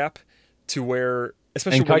big of a gap to where,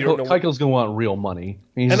 especially when you don't know. Keuchel's going to want real money.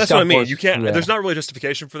 And that's what I mean. You can't. Yeah. There's not really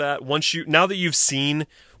justification for that. Now that you've seen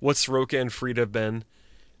what Soroka and Fried have been,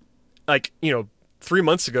 3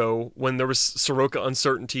 months ago when there was Soroka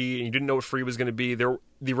uncertainty and you didn't know what Fried was going to be, the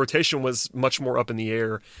rotation was much more up in the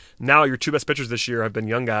air. Now your 2 best pitchers this year have been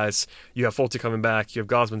young guys. You have Fulte coming back. You have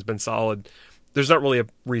Gosman's been solid. There's not really a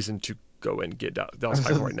reason to go and get Dallas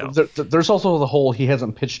Keuchel right now. There's also the whole he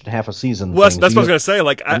hasn't pitched in half a season. Well, that's what I was going to say.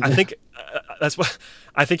 I think that's what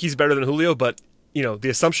I think he's better than Julio, but the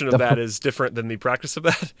assumption of that is different than the practice of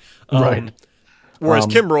that. Right. Whereas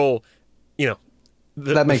Kimbrel,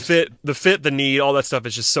 the fit, the need, all that stuff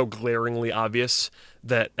is just so glaringly obvious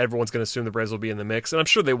that everyone's going to assume the Braves will be in the mix, and I'm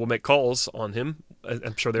sure they will make calls on him.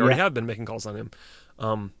 I'm sure they already have been making calls on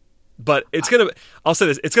him. But I'll say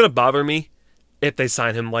this, it's gonna bother me if they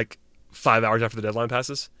sign him 5 hours after the deadline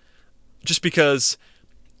passes, just because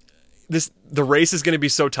the race is going to be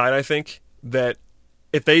so tight. I think that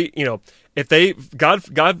if they, If they, God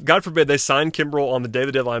forbid, they sign Kimbrel on the day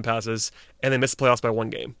the deadline passes and they miss the playoffs by 1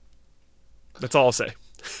 game. That's all I'll say.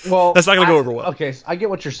 Well, that's not going to go over well. Okay, so I get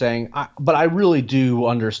what you're saying, but I really do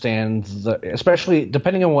understand especially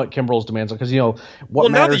depending on what Kimbrel's demands are, because now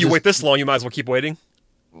that you wait this long, you might as well keep waiting.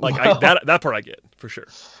 Like that part I get for sure.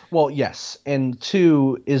 Well, yes, and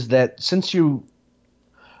 2 is that since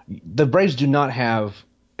the Braves do not have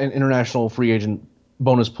an international free agent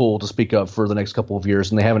bonus pool to speak of for the next couple of years,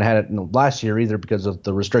 and they haven't had it in the last year either because of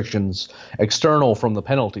the restrictions external from the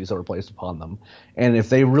penalties that were placed upon them. And if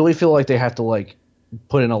they really feel like they have to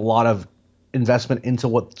put in a lot of investment into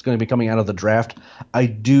what's going to be coming out of the draft, I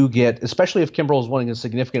do get, especially if Kimbrel is wanting a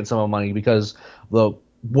significant sum of money, because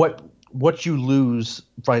what you lose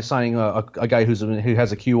by signing a guy who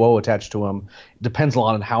has a QO attached to him depends a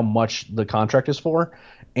lot on how much the contract is for.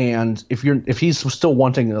 And if he's still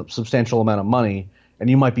wanting a substantial amount of money, and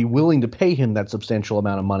you might be willing to pay him that substantial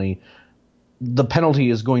amount of money, the penalty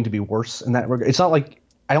is going to be worse in that regard. It's not like,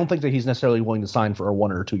 I don't think that he's necessarily willing to sign for a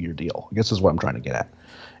 1 or 2 year deal, I guess is what I'm trying to get at.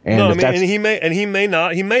 And he may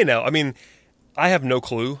not. He may now. I mean, I have no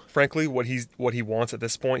clue, frankly, what he wants at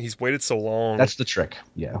this point. He's waited so long. That's the trick.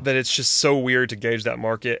 Yeah. That it's just so weird to gauge that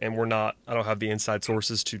market, and I don't have the inside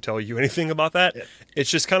sources to tell you anything about that. Yeah. It's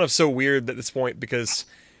just kind of so weird at this point because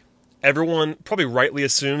everyone probably rightly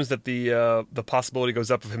assumes that the possibility goes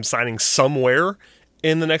up of him signing somewhere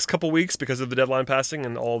in the next couple weeks because of the deadline passing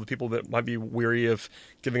and all the people that might be weary of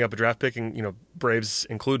giving up a draft pick, and Braves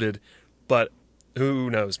included. But who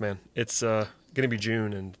knows, man? It's going to be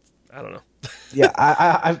June, and I don't know. Yeah,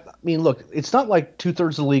 I mean, look, it's not like 2/3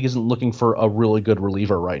 of the league isn't looking for a really good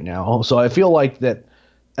reliever right now. So I feel like that,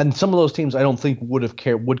 and some of those teams I don't think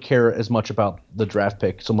would care as much about the draft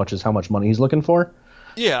pick so much as how much money he's looking for.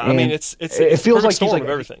 Yeah, and I mean, it feels like storm of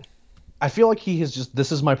everything. I feel like he has just,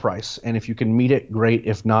 this is my price, and if you can meet it, great.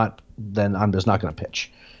 If not, then I'm just not going to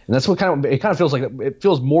pitch. And that's what it kind of feels like. It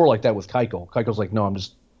feels more like that with Keuchel. Keuchel's like, no,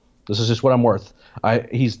 this is just what I'm worth.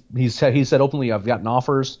 He said openly, I've gotten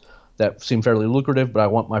offers that seem fairly lucrative, but I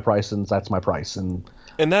want my price, and that's my price. And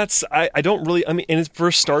that's, I don't really, I mean, in his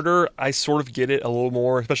first starter, I sort of get it a little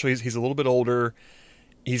more, especially he's a little bit older.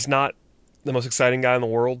 He's not the most exciting guy in the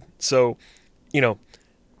world. So,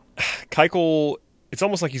 Keuchel, it's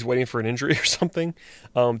almost like he's waiting for an injury or something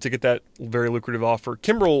to get that very lucrative offer.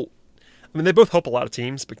 Kimbrel, I mean, they both help a lot of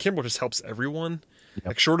teams, but Kimbrel just helps everyone. Yep.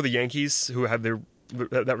 Like short of the Yankees, who have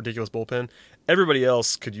that ridiculous bullpen, everybody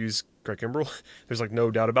else could use Craig Kimbrel. There's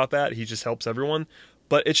no doubt about that. He just helps everyone.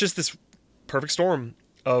 But it's just this perfect storm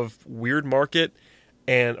of weird market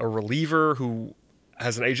and a reliever who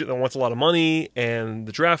has an agent that wants a lot of money and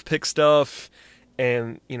the draft pick stuff.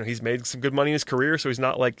 And, he's made some good money in his career, so he's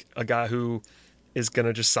not like a guy who is going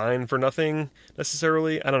to just sign for nothing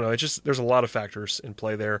necessarily. I don't know. It's just, there's a lot of factors in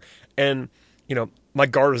play there. And, my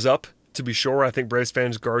guard is up, to be sure. I think Braves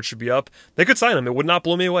fans' guard should be up. They could sign him. It would not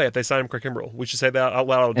blow me away if they signed him Craig Kimbrel. We should say that out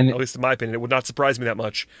loud, at least in my opinion. It would not surprise me that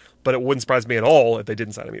much, but it wouldn't surprise me at all if they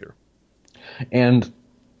didn't sign him either. And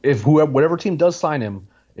if whatever team does sign him,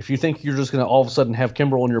 if you think you're just going to all of a sudden have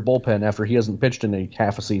Kimbrel in your bullpen after he hasn't pitched in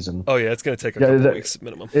half a season. Oh, yeah, it's going to take a couple weeks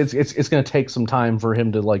minimum. It's going to take some time for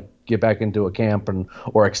him to get back into a camp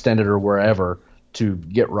or extend it or wherever to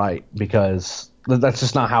get right, because that's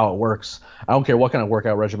just not how it works. I don't care what kind of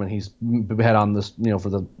workout regimen he's had on this,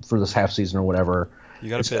 for this half season or whatever. You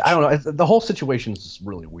got to pitch. I don't know. The whole situation is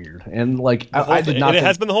really weird, and I did not. And it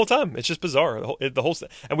has been the whole time. It's just bizarre. The whole,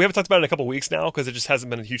 and we haven't talked about it in a couple of weeks now because it just hasn't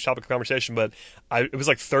been a huge topic of conversation. But it was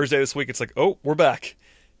Thursday this week. It's oh, we're back.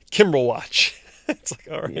 Kimbrel watch. It's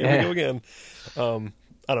all right, here we go again.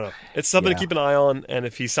 I don't know. It's something to keep an eye on, and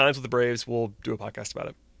if he signs with the Braves, we'll do a podcast about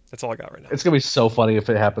it. That's all I got right now. It's gonna be so funny if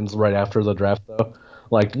it happens right after the draft, though.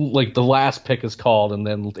 Like the last pick is called, and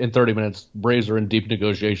then in 30 minutes, Braves are in deep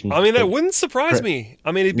negotiations. I mean, that wouldn't surprise me.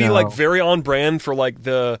 I mean, it'd be very on brand for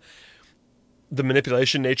the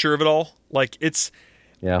manipulation nature of it all. It's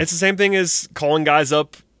the same thing as calling guys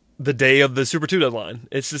up the day of the Super 2 deadline.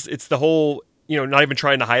 It's the whole, not even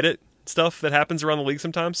trying to hide it stuff that happens around the league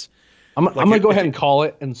sometimes. I'm going to go ahead and call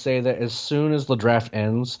it and say that as soon as the draft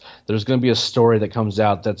ends, there's going to be a story that comes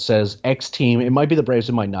out that says X team, it might be the Braves,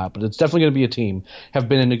 it might not, but it's definitely going to be a team, have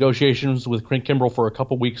been in negotiations with Craig Kimbrel for a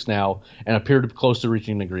couple weeks now and appear to be close to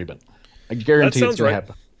reaching an agreement. I guarantee it's going to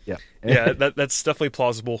happen. Yeah. Yeah, that's definitely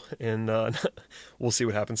plausible, and we'll see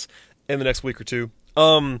what happens in the next week or two.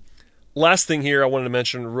 Last thing here I wanted to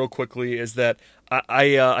mention real quickly is that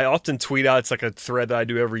I often tweet out, it's a thread that I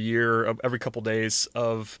do every year, every couple days,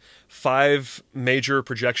 of 5 major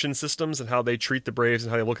projection systems and how they treat the Braves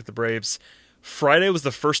and how they look at the Braves. Friday was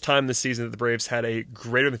the first time this season that the Braves had a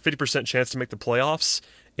greater than 50% chance to make the playoffs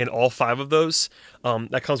in all 5 of those.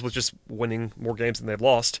 That comes with just winning more games than they've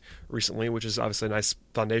lost recently, which is obviously a nice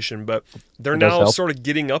foundation. But they're now sort of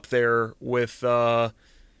getting up there with,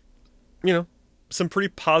 some pretty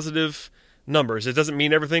positive numbers. It doesn't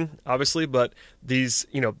mean everything, obviously, but these,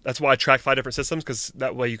 that's why I track 5 different systems, because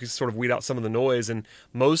that way you can sort of weed out some of the noise. And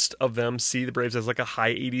most of them see the Braves as like a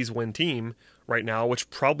high 80s win team right now, which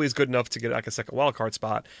probably is good enough to get like a second wild card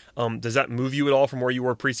spot. Does that move you at all from where you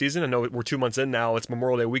were preseason? I know we're 2 months in now. It's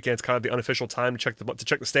Memorial Day weekend. It's kind of the unofficial time to check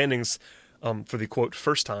the standings for the quote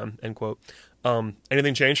first time end quote.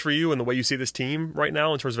 Anything changed for you in the way you see this team right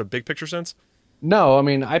now in terms of a big picture sense? No, I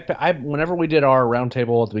mean, I whenever we did our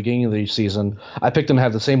roundtable at the beginning of the season, I picked them to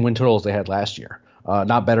have the same win totals they had last year,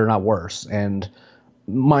 not better, not worse. And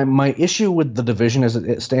my issue with the division as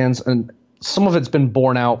it stands, and some of it's been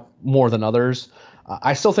borne out more than others.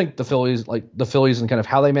 I still think the Phillies and kind of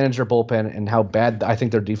how they manage their bullpen and how bad I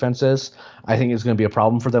think their defense is, I think is going to be a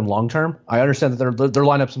problem for them long term. I understand that their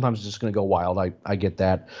lineup sometimes is just going to go wild. I get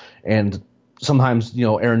that, and sometimes,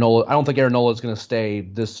 Aaron Nola. I don't think Aaron Nola is going to stay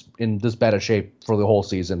in this bad a shape for the whole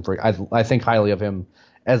season. I think highly of him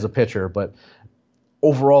as a pitcher, but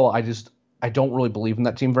overall, I don't really believe in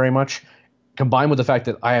that team very much. Combined with the fact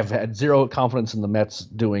that I have had zero confidence in the Mets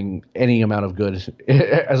doing any amount of good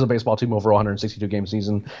as a baseball team over a 162 game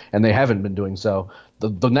season, and they haven't been doing so.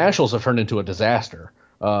 The Nationals have turned into a disaster.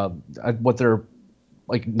 They're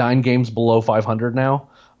like 9 games below 500 now,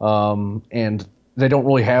 and they don't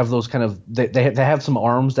really have those kind of they have some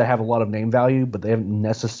arms that have a lot of name value, but they haven't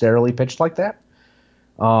necessarily pitched like that.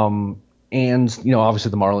 And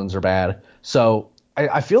obviously the Marlins are bad, so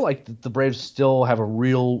I feel like the Braves still have a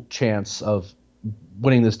real chance of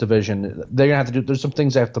winning this division. They're gonna have to there's some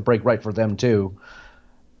things that have to break right for them too.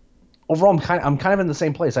 Overall, I'm kind of in the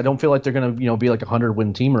same place. I don't feel like they're gonna be like a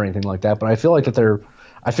 100-win team or anything like that, but I feel like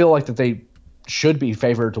that they should be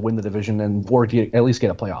favored to win the division or at least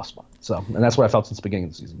get a playoff spot. So, and that's what I felt since the beginning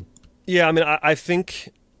of the season. Yeah, I mean, I think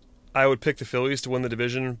I would pick the Phillies to win the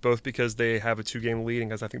division, both because they have a 2-game lead and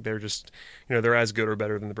because I think they're just, they're as good or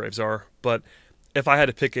better than the Braves are. But if I had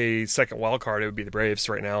to pick a second wild card, it would be the Braves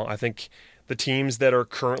right now. I think the teams that are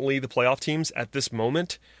currently the playoff teams at this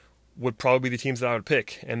moment would probably be the teams that I would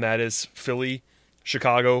pick, and that is Philly,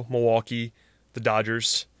 Chicago, Milwaukee, the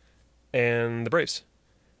Dodgers, and the Braves.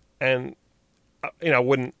 And I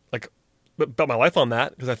wouldn't bet my life on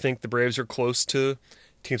that, because I think the Braves are close to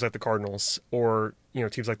teams like the Cardinals or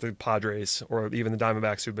teams like the Padres or even the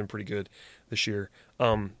Diamondbacks, who've been pretty good this year.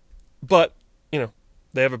 But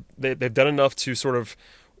they've done enough to sort of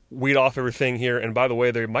weed off everything here. And by the way,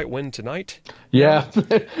 they might win tonight. Yeah,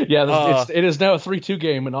 yeah. It is now a 3-2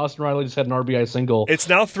 game, and Austin Riley just had an RBI single. It's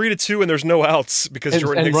now 3-2, and there's no outs because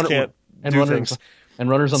Jordan Hicks can't do things. And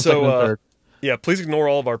runners on second and third. Yeah, please ignore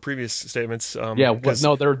all of our previous statements. They're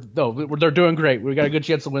doing great. We got a good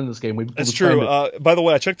chance to win this game. That's true. By the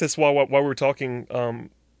way, I checked this while we were talking.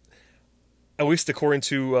 At least according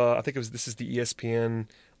to I think this is the ESPN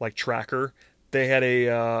tracker. They had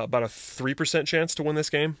about a 3% chance to win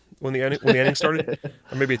this game when the inning started,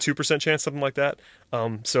 or maybe a 2% chance, something like that.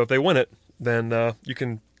 So if they win it, then you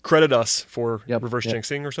can credit us for reverse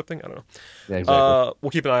jinxing or something. I don't know. Yeah, exactly.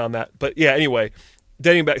 We'll keep an eye on that. But yeah, anyway.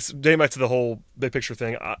 Dating back to the whole big picture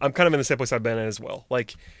thing, I'm kind of in the same place I've been in as well.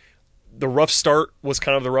 The rough start was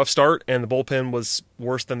kind of the rough start, and the bullpen was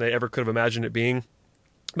worse than they ever could have imagined it being.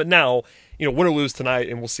 But now, win or lose tonight,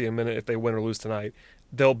 and we'll see in a minute if they win or lose tonight,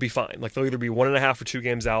 they'll be fine. They'll either be 1.5 or 2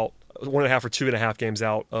 games out, 1.5 or 2.5 games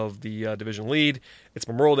out of the division lead. It's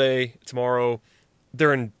Memorial Day tomorrow.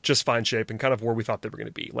 They're in just fine shape and kind of where we thought they were going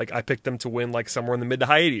to be. I picked them to win somewhere in the mid to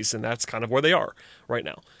high 80s, and that's kind of where they are right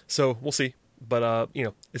now. So we'll see. But,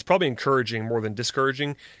 it's probably encouraging more than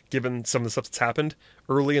discouraging, given some of the stuff that's happened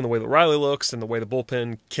early and the way that Riley looks and the way the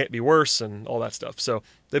bullpen can't be worse and all that stuff. So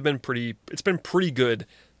it's been pretty good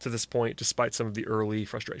to this point, despite some of the early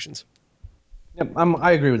frustrations. Yep,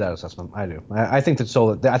 I agree with that assessment. I do. I think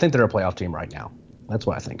I think they're a playoff team right now. That's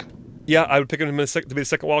what I think. Yeah, I would pick them to be the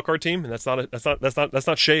second wild card team, and that's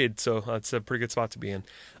not shade. So that's a pretty good spot to be in.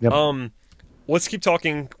 Yep. Let's keep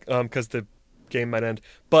talking because the game might end,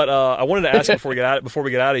 but I wanted to ask before we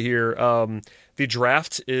get out of here. The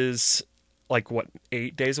draft is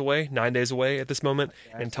 9 days away at this moment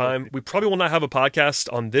in time. We probably will not have a podcast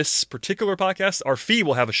on this particular podcast. Our feed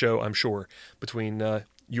will have a show, I'm sure, between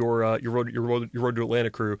your road to Atlanta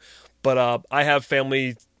crew, but I have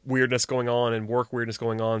family weirdness going on and work weirdness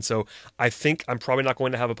going on, so I think I'm probably not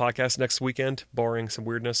going to have a podcast next weekend, barring some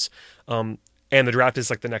weirdness. And the draft is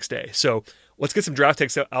the next day. So let's get some draft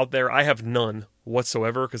takes out there. I have none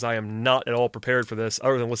whatsoever because I am not at all prepared for this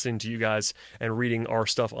other than listening to you guys and reading our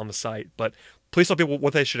stuff on the site. But please tell people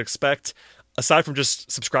what they should expect, aside from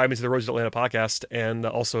just subscribing to the Road to Atlanta podcast and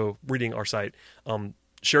also reading our site.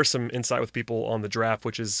 Share some insight with people on the draft,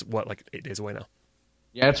 which is like 8 days away now.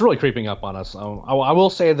 Yeah, it's really creeping up on us. I will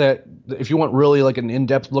say that if you want really like an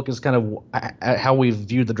in-depth look as kind of at how we've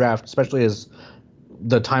viewed the draft, especially as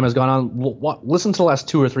the time has gone on, listen to the last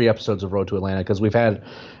 2 or 3 episodes of Road to Atlanta, because we had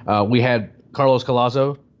Carlos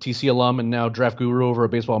Collazo, TC alum and now draft guru over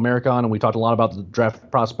at Baseball America, and we talked a lot about the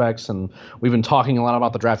draft prospects, and we've been talking a lot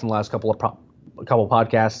about the draft in the last couple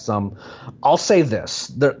podcasts. I'll say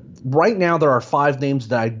this: right now there are 5 names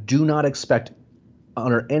that I do not expect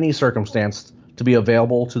under any circumstance to be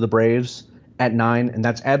available to the Braves at 9, and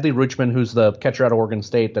that's Adley Rutschman, who's the catcher out of Oregon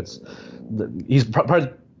State. He's probably,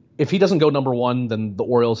 if he doesn't go number 1, then the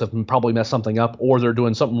Orioles have probably messed something up, or they're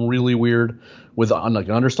doing something really weird with like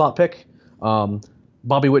an underslot pick.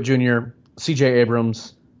 Bobby Witt Jr., C.J.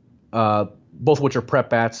 Abrams, both of which are prep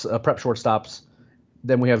shortstops.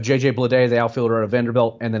 Then we have J.J. Bleday, the outfielder out of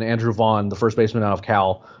Vanderbilt, and then Andrew Vaughn, the first baseman out of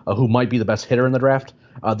Cal, who might be the best hitter in the draft.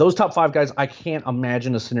 Those top 5 guys, I can't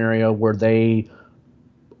imagine a scenario where they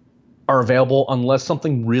are available unless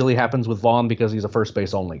something really happens with Vaughn because he's a first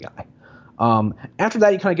base only guy. After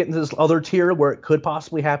that, you kind of get into this other tier where it could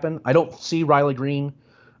possibly happen. I don't see Riley Green,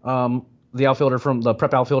 the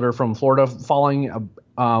prep outfielder from Florida, falling.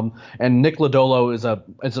 And Nick Lodolo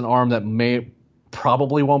is an arm that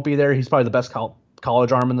probably won't be there. He's probably the best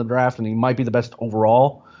college arm in the draft, and he might be the best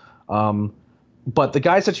overall. But the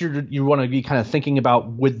guys that you want to be kind of thinking about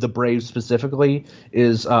with the Braves specifically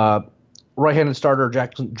is right-handed starter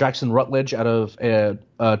Jackson Rutledge out of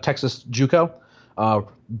Texas JUCO.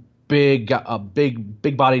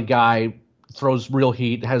 Big-bodied guy, throws real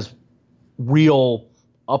heat, has real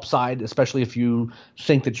upside, especially if you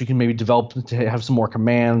think that you can maybe develop to have some more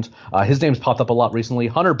command. His name's popped up a lot recently.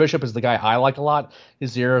 Hunter Bishop is the guy I like a lot.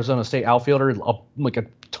 He's the Arizona State outfielder, like a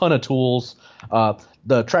ton of tools.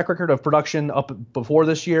 The track record of production up before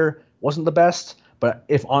this year wasn't the best, but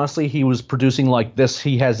if honestly he was producing like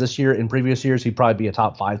he has this year in previous years, he'd probably be a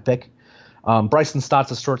top 5 pick. Bryson Stott's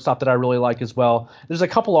a shortstop that I really like as well. There's a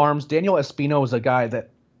couple arms. Daniel Espino is a guy that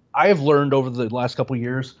I have learned over the last couple of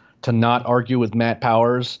years to not argue with Matt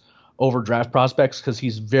Powers over draft prospects because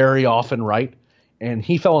he's very often right. And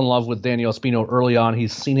he fell in love with Daniel Espino early on.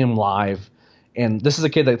 He's seen him live. And this is a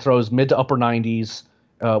kid that throws mid to upper 90s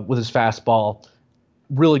with his fastball.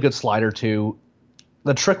 Really good slider, too.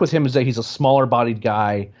 The trick with him is that he's a smaller-bodied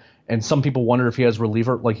guy, and some people wonder if he has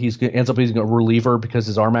reliever, like ends up being a reliever because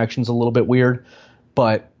his arm action's a little bit weird.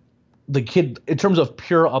 But the kid, in terms of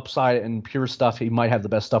pure upside and pure stuff, he might have the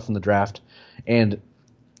best stuff in the draft. And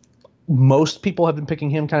most people have been picking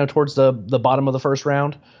him kind of towards the bottom of the first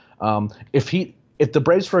round. If the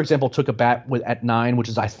Braves, for example, took a bat at 9, which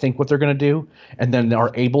is I think what they're going to do, and then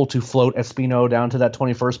are able to float Espino down to that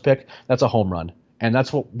 21st pick, that's a home run. And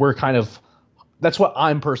that's what that's what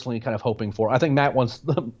I'm personally kind of hoping for. I think Matt wants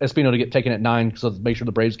Espino to get taken at 9 so make sure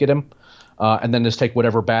the Braves get him, and then just take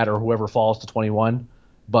whatever bat or whoever falls to 21.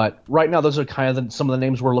 But right now, those are kind of some of the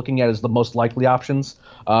names we're looking at as the most likely options.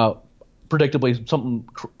 Predictably,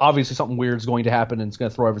 something weird is going to happen, and it's going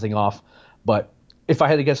to throw everything off. But if I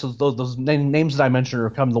had to guess, those names that I mentioned are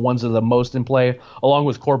kind of the ones that are the most in play, along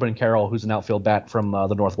with Corbin Carroll, who's an outfield bat from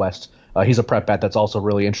the Northwest. He's a prep bat that's also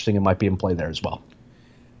really interesting and might be in play there as well.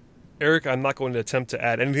 Eric, I'm not going to attempt to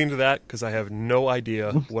add anything to that because I have no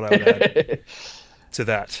idea what I would add to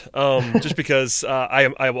that. Just because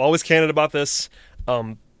I'm always candid about this.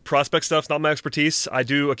 Prospect stuff's not my expertise. I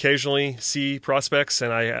do occasionally see prospects,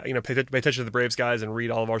 and I pay attention to the Braves guys and read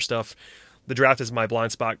all of our stuff. The draft is my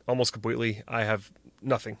blind spot almost completely. I have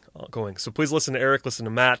nothing going. So please listen to Eric, listen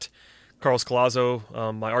to Matt, Carlos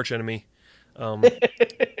Collazo, my arch enemy.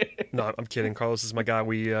 No, I'm kidding. Carlos is my guy.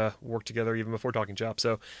 We worked together even before Talking Chop.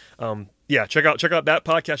 So, check out that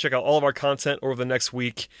podcast. Check out all of our content over the next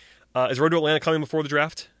week. Is Road to Atlanta coming before the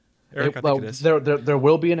draft? Eric, I think it is. There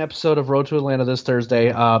will be an episode of Road to Atlanta this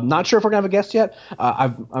Thursday. Not sure if we're gonna have a guest yet.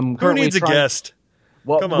 I'm currently Who needs a guest?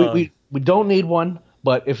 Well, come on. We don't need one,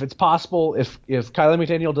 but if it's possible, if Kylie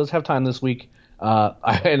McDaniel does have time this week,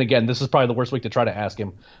 and again, this is probably the worst week to try to ask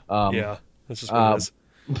him. This is what it is.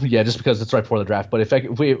 Yeah, just because it's right before the draft. But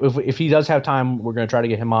if he does have time, we're going to try to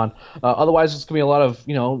get him on. Otherwise, it's going to be a lot of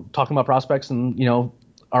talking about prospects and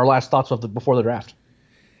our last thoughts before the draft.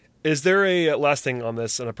 Is there a last thing on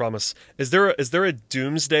this? And I promise, is there a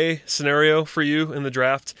doomsday scenario for you in the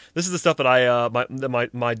draft? This is the stuff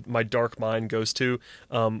that my dark mind goes to.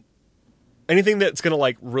 Anything that's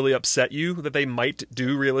going to really upset you that they might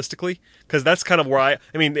do realistically? Because that's kind of where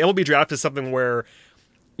the MLB draft is something where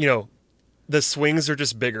the swings are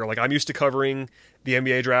just bigger. Like, I'm used to covering the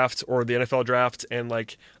NBA draft or the NFL draft, and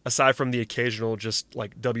like, aside from the occasional just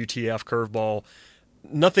like WTF curveball,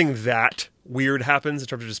 nothing that weird happens in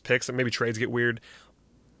terms of just picks. And maybe trades get weird.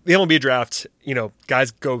 The MLB draft, guys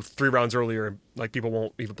go 3 rounds earlier, and like, people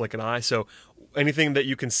won't even blink an eye. So anything that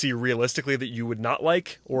you can see realistically that you would not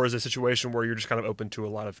like, or is a situation where you're just kind of open to a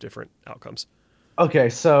lot of different outcomes? Okay,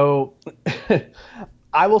 so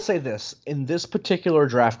I will say this. In this particular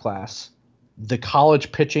draft class, the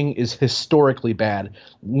college pitching is historically bad.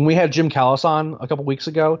 When we had Jim Callis on a couple weeks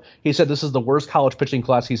ago, he said this is the worst college pitching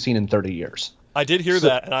class he's seen in 30 years. I did hear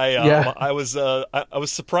that, and I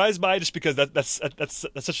was surprised by it, just because that's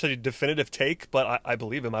such a definitive take, but I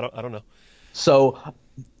believe him. I don't know. So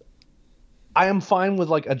I am fine with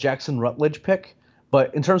like a Jackson Rutledge pick,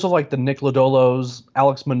 but in terms of like the Nick Lodolos,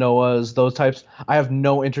 Alex Manoahs, those types, I have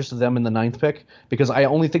no interest in them in the 9th pick, because I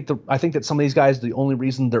think that some of these guys, the only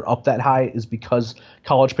reason they're up that high is because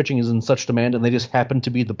college pitching is in such demand, and they just happen to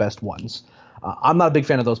be the best ones. I'm not a big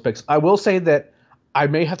fan of those picks. I will say that I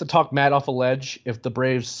may have to talk Matt off a ledge if the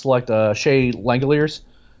Braves select Shea Langoliers,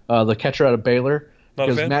 the catcher out of Baylor,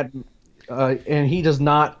 because Matt and he does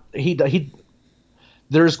not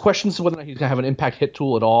there's questions whether or not he's gonna have an impact hit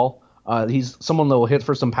tool at all. He's someone that will hit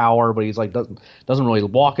for some power, but he's like doesn't really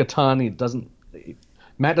walk a ton.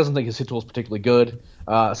 Matt doesn't think his hit tool is particularly good.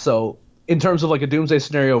 So in terms of like a doomsday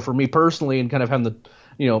scenario for me personally, and kind of having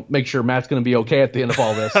to make sure Matt's going to be okay at the end of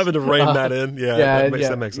all this, having to rein Matt in,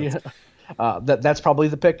 that makes sense. Yeah. That's probably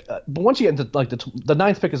the pick. But once you get into like the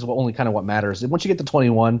 9th pick is only kind of what matters. Once you get to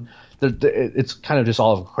 21, it's kind of just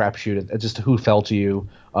all of a crapshoot. It's just who fell to you.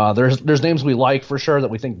 There's names we like for sure that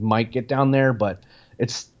we think might get down there, but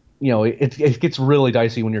it's it gets really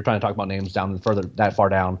dicey when you're trying to talk about names that far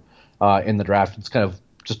down in the draft. It's kind of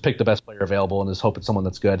just pick the best player available and just hope it's someone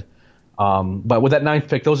that's good. But with that 9th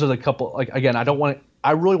pick, those are the couple. Like again,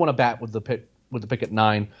 I really want to bat with the pick at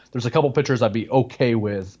 9. There's a couple pitchers I'd be okay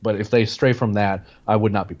with, but if they stray from that, I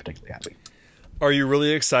would not be particularly happy. Are you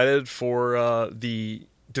really excited for the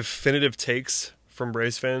definitive takes from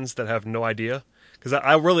Braves fans that have no idea? Because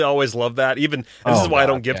I really always love that. This is why I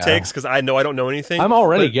don't give takes, because I know I don't know anything. I'm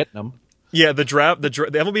already getting them. Yeah, the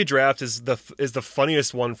MLB draft is the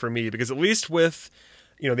funniest one for me, because at least with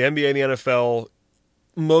the NBA and the NFL,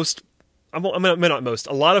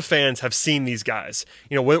 a lot of fans have seen these guys.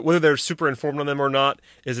 Whether they're super informed on them or not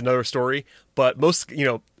is another story. But most,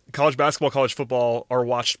 college basketball, college football are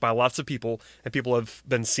watched by lots of people, and people have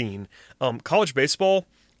been seen. College baseball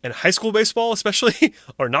and high school baseball especially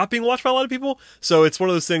are not being watched by a lot of people. So it's one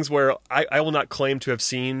of those things where I will not claim to have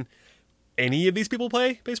seen any of these people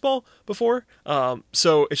play baseball before.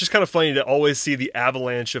 So it's just kind of funny to always see the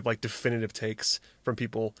avalanche of like definitive takes from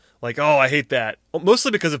people like, oh, I hate that. Mostly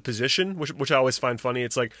because of position, which I always find funny.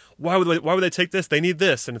 It's like, why would they take this? They need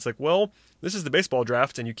this. And it's like, well, this is the baseball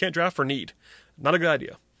draft, and you can't draft for need. Not a good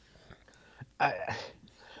idea.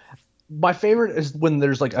 My favorite is when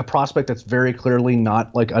there's like a prospect that's very clearly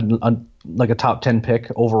not like a top 10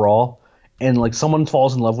 pick overall, and like someone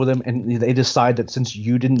falls in love with him, and they decide that since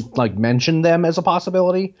you didn't like mention them as a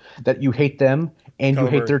possibility, that you hate them and you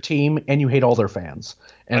hate their team and you hate all their fans.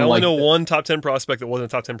 And I only know one top 10 prospect that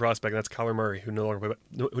wasn't a top 10 prospect, and that's Kyler Murray, who no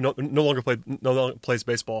longer plays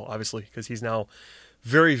baseball, obviously, because he's now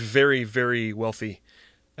very, very, very wealthy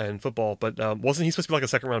in football. But wasn't he supposed to be like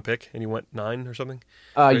a 2nd-round pick, and he went 9 or something?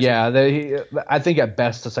 I think at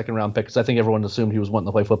best a 2nd-round pick, because I think everyone assumed he was wanting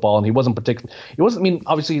to play football, and he wasn't particularly. He wasn't. I mean,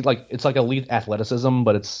 obviously, like it's like elite athleticism,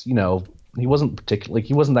 but it's he wasn't particularly.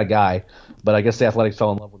 He wasn't that guy. But I guess the Athletics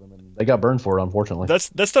fell in love with him, and they got burned for it, unfortunately.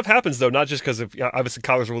 That stuff happens though, not just because of obviously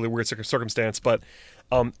Kyler's a really weird circumstance, but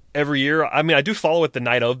every year. I mean, I do follow it the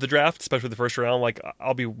night of the draft, especially the first round. Like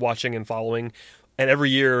I'll be watching and following. And every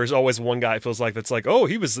year there's always one guy, it feels like, that's like, oh,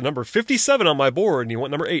 he was the number 57 on my board and he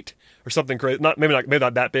went number 8 or something crazy. Maybe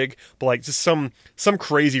not that big, but like just some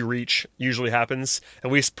crazy reach usually happens.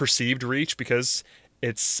 And we perceived reach because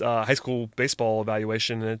it's high school baseball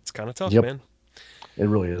evaluation, and it's kind of tough, man. It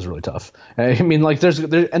really is really tough. I mean, like there's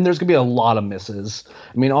gonna be a lot of misses.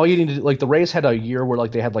 I mean, all you need to do, like the Rays had a year where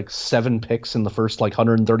like they had like 7 picks in the first like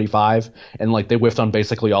 135, and like they whiffed on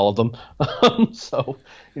basically all of them. So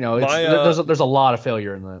there's a lot of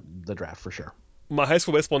failure in the draft for sure. My high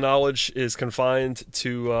school baseball knowledge is confined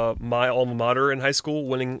to my alma mater in high school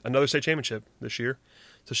winning another state championship this year.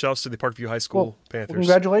 So shouts to the Parkview High School Panthers. Well,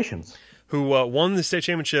 congratulations. Who won the state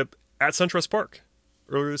championship at SunTrust Park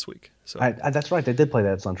earlier this week. So that's right. They did play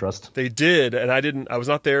that at SunTrust. They did, and I was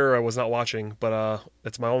not there. I was not watching, but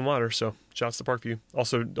it's my alma mater. So shouts to Parkview.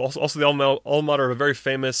 Also the alma mater of a very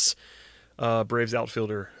famous Braves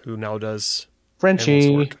outfielder who now does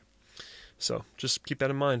Frenchie work. So just keep that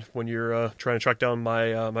in mind when you're trying to track down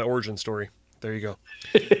my origin story. There you go.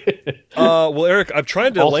 Well, Eric, I'm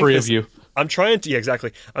trying to all three of you. I'm trying to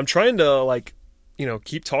exactly. I'm trying to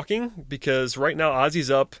keep talking because right now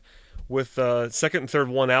Ozzy's up with second and third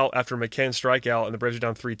one out after McCann strikeout, and the Braves are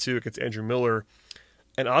down 3-2 against Andrew Miller.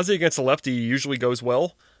 And Ozzy against a lefty usually goes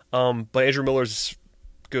well, but Andrew Miller's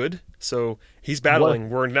good, so he's battling.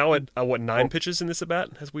 We're now at 9 pitches in this at bat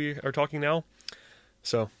as we are talking now.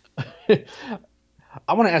 So, I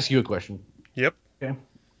want to ask you a question. Yep. Okay.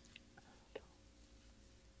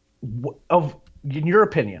 In your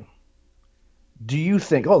opinion, do you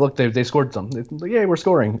think? Oh, look, they scored some. Yay, we're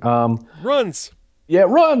scoring. Runs. Yeah,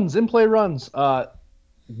 runs, in play runs.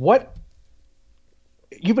 What?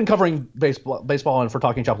 You've been covering baseball and for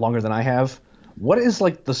Talking Chop longer than I have. What is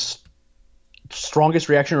like the strongest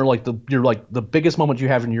reaction, or like the biggest moment you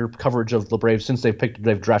have in your coverage of the Braves since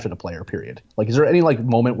they've drafted a player? Period. Like, is there any like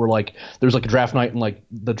moment where like there's like a draft night and like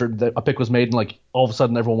a pick was made and like all of a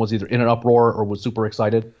sudden everyone was either in an uproar or was super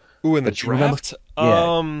excited? Ooh, in the draft.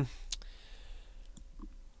 Yeah.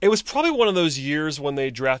 It was probably one of those years when they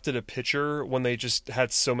drafted a pitcher when they just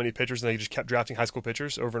had so many pitchers and they just kept drafting high school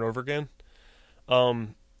pitchers over and over again.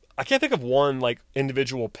 I can't think of one like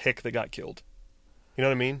individual pick that got killed. You know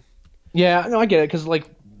what I mean? Yeah, no, I get it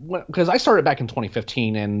because I started back in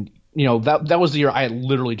 2015, and that was the year I had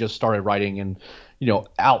literally just started writing, and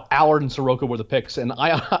Allard and Soroka were the picks, and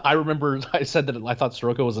I remember I said that I thought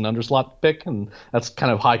Soroka was an underslot pick, and that's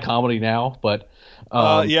kind of high comedy now, but.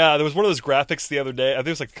 Yeah, there was one of those graphics the other day. I think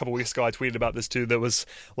it was like a couple weeks ago. I tweeted about this too. That was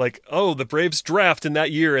like, oh, the Braves draft in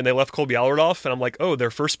that year, and they left Colby Allard off, and I'm like, oh,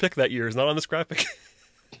 their first pick that year is not on this graphic.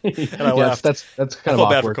 And I laughed. That's kind of I felt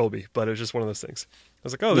bad awkward for Colby, but it was just one of those things. I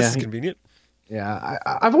was like, oh, this is convenient. Yeah,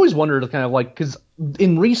 I've always wondered kind of like, because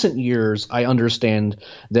in recent years, I understand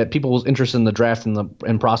that people's interest in the draft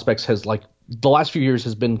and prospects has like the last few years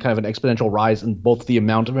has been kind of an exponential rise in both the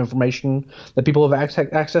amount of information that people have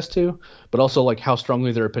access to, but also like how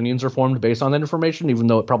strongly their opinions are formed based on that information, even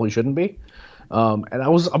though it probably shouldn't be. And I'm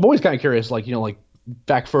always kind of curious, like, like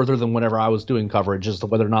back further than whenever I was doing coverage as to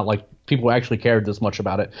whether or not like people actually cared this much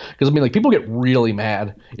about it. Because I mean, like, people get really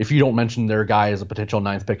mad if you don't mention their guy as a potential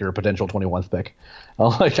 9th pick or a potential 21st pick.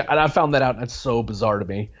 And I found that out, and it's so bizarre to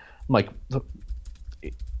me. I'm like,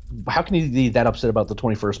 how can you be that upset about the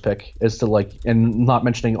 21st pick as to like, and not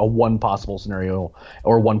mentioning a one possible scenario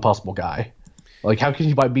or one possible guy? Like, how can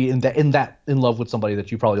you be in love with somebody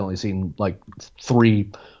that you've probably only seen like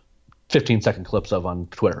 3 15-second clips of on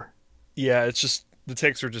Twitter? Yeah, it's just the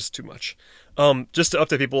takes are just too much. Just to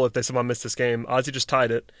update people if they somehow missed this game, Ozzy just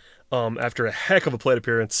tied it after a heck of a plate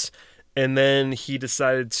appearance, and then he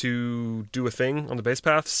decided to do a thing on the base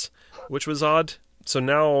paths, which was odd. So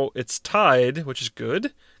now it's tied, which is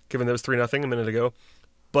good, given that it was 3-0 a minute ago,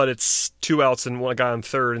 but it's 2 outs and one guy on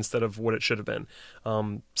third instead of what it should have been.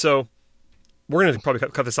 So we're going to probably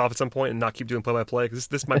cut this off at some point and not keep doing play-by-play, because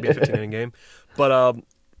this might be a 15-inning game. But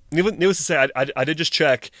needless to say, I did just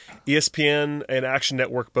check. ESPN and Action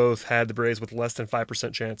Network both had the Braves with less than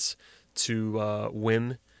 5% chance to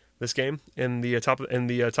win this game in the top of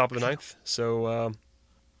the ninth. So I'm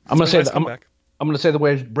going to say that I'm going to say the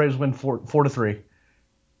way Braves win 4-3.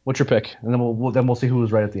 What's your pick? And then we'll see who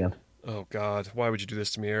was right at the end. Oh God, why would you do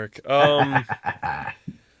this to me, Eric?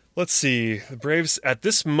 Let's see. The Braves at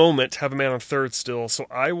this moment have a man on third still, so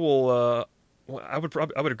I will. I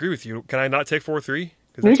would agree with you. Can I not take 4-3?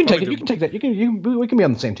 No, you can take it. You can take that. We can be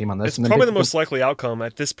on the same team on this. It's probably the most likely outcome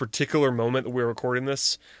at this particular moment that we're recording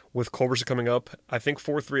this, with Culberson coming up. I think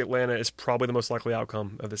 4-3 Atlanta is probably the most likely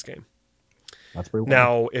outcome of this game. That's pretty.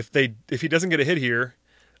 Now, if he doesn't get a hit here,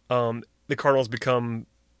 the Cardinals become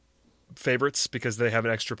favorites because they have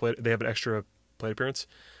an extra plate appearance,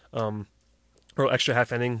 or extra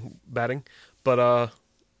half inning batting. But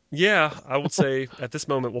yeah, I would say at this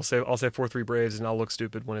moment I'll say 4-3 Braves, and I'll look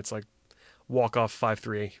stupid when it's like walk off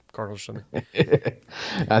 5-3 Cardinals or something.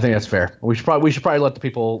 I think that's fair. We should probably let the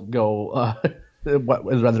people go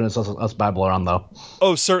rather than us babble around, though.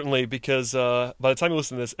 Oh, certainly, because by the time you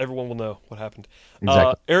listen to this, everyone will know what happened.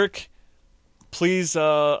 Exactly. Eric, please,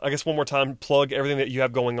 I guess one more time, plug everything that you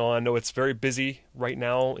have going on. I know it's very busy right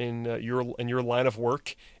now in your line of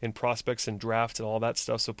work, in prospects and draft and all that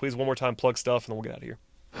stuff. So please, one more time, plug stuff, and then we'll get out of here.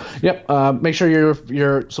 Yep. Make sure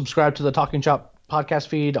you're subscribed to the Talking Chop podcast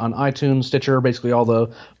feed on iTunes, Stitcher, basically all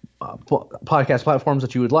the podcast platforms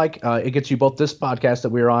that you would like. It gets you both this podcast that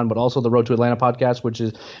we're on, but also the Road to Atlanta podcast, which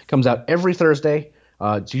comes out every Thursday.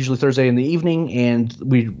 It's usually Thursday in the evening, and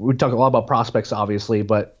we talk a lot about prospects, obviously,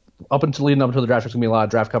 but leading up to the draft, there's going to be a lot of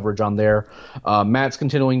draft coverage on there. Matt's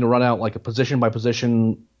continuing to run out like a position by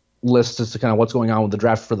position list as to kind of what's going on with the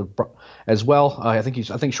draft as well. I think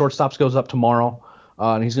shortstops goes up tomorrow.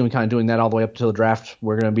 And he's going to be kind of doing that all the way up to the draft.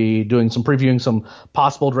 We're going to be previewing some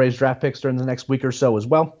possible Rays draft picks during the next week or so as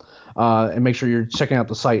well. And make sure you're checking out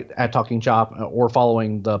the site at Talking Chop or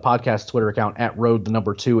following the podcast Twitter account at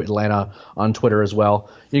Road2 Atlanta on Twitter as well.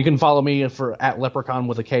 You can follow me at Leprechaun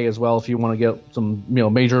with a K as well if you want to get some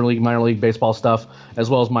major league, minor league baseball stuff, as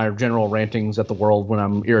well as my general rantings at the world when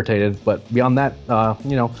I'm irritated. But beyond that,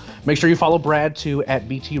 make sure you follow Brad too at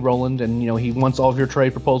BT Roland, and he wants all of your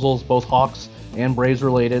trade proposals, both Hawks and Braves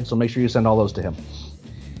related. So make sure you send all those to him.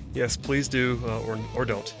 Yes, please do, or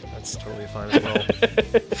don't. That's totally fine as well.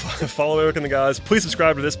 Follow Eric and the guys. Please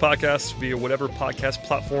subscribe to this podcast via whatever podcast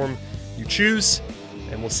platform you choose.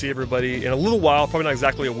 And we'll see everybody in a little while, probably not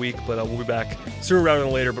exactly a week, but we'll be back sooner rather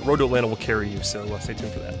than later. But Road to Atlanta will carry you, so stay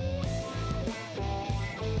tuned for that.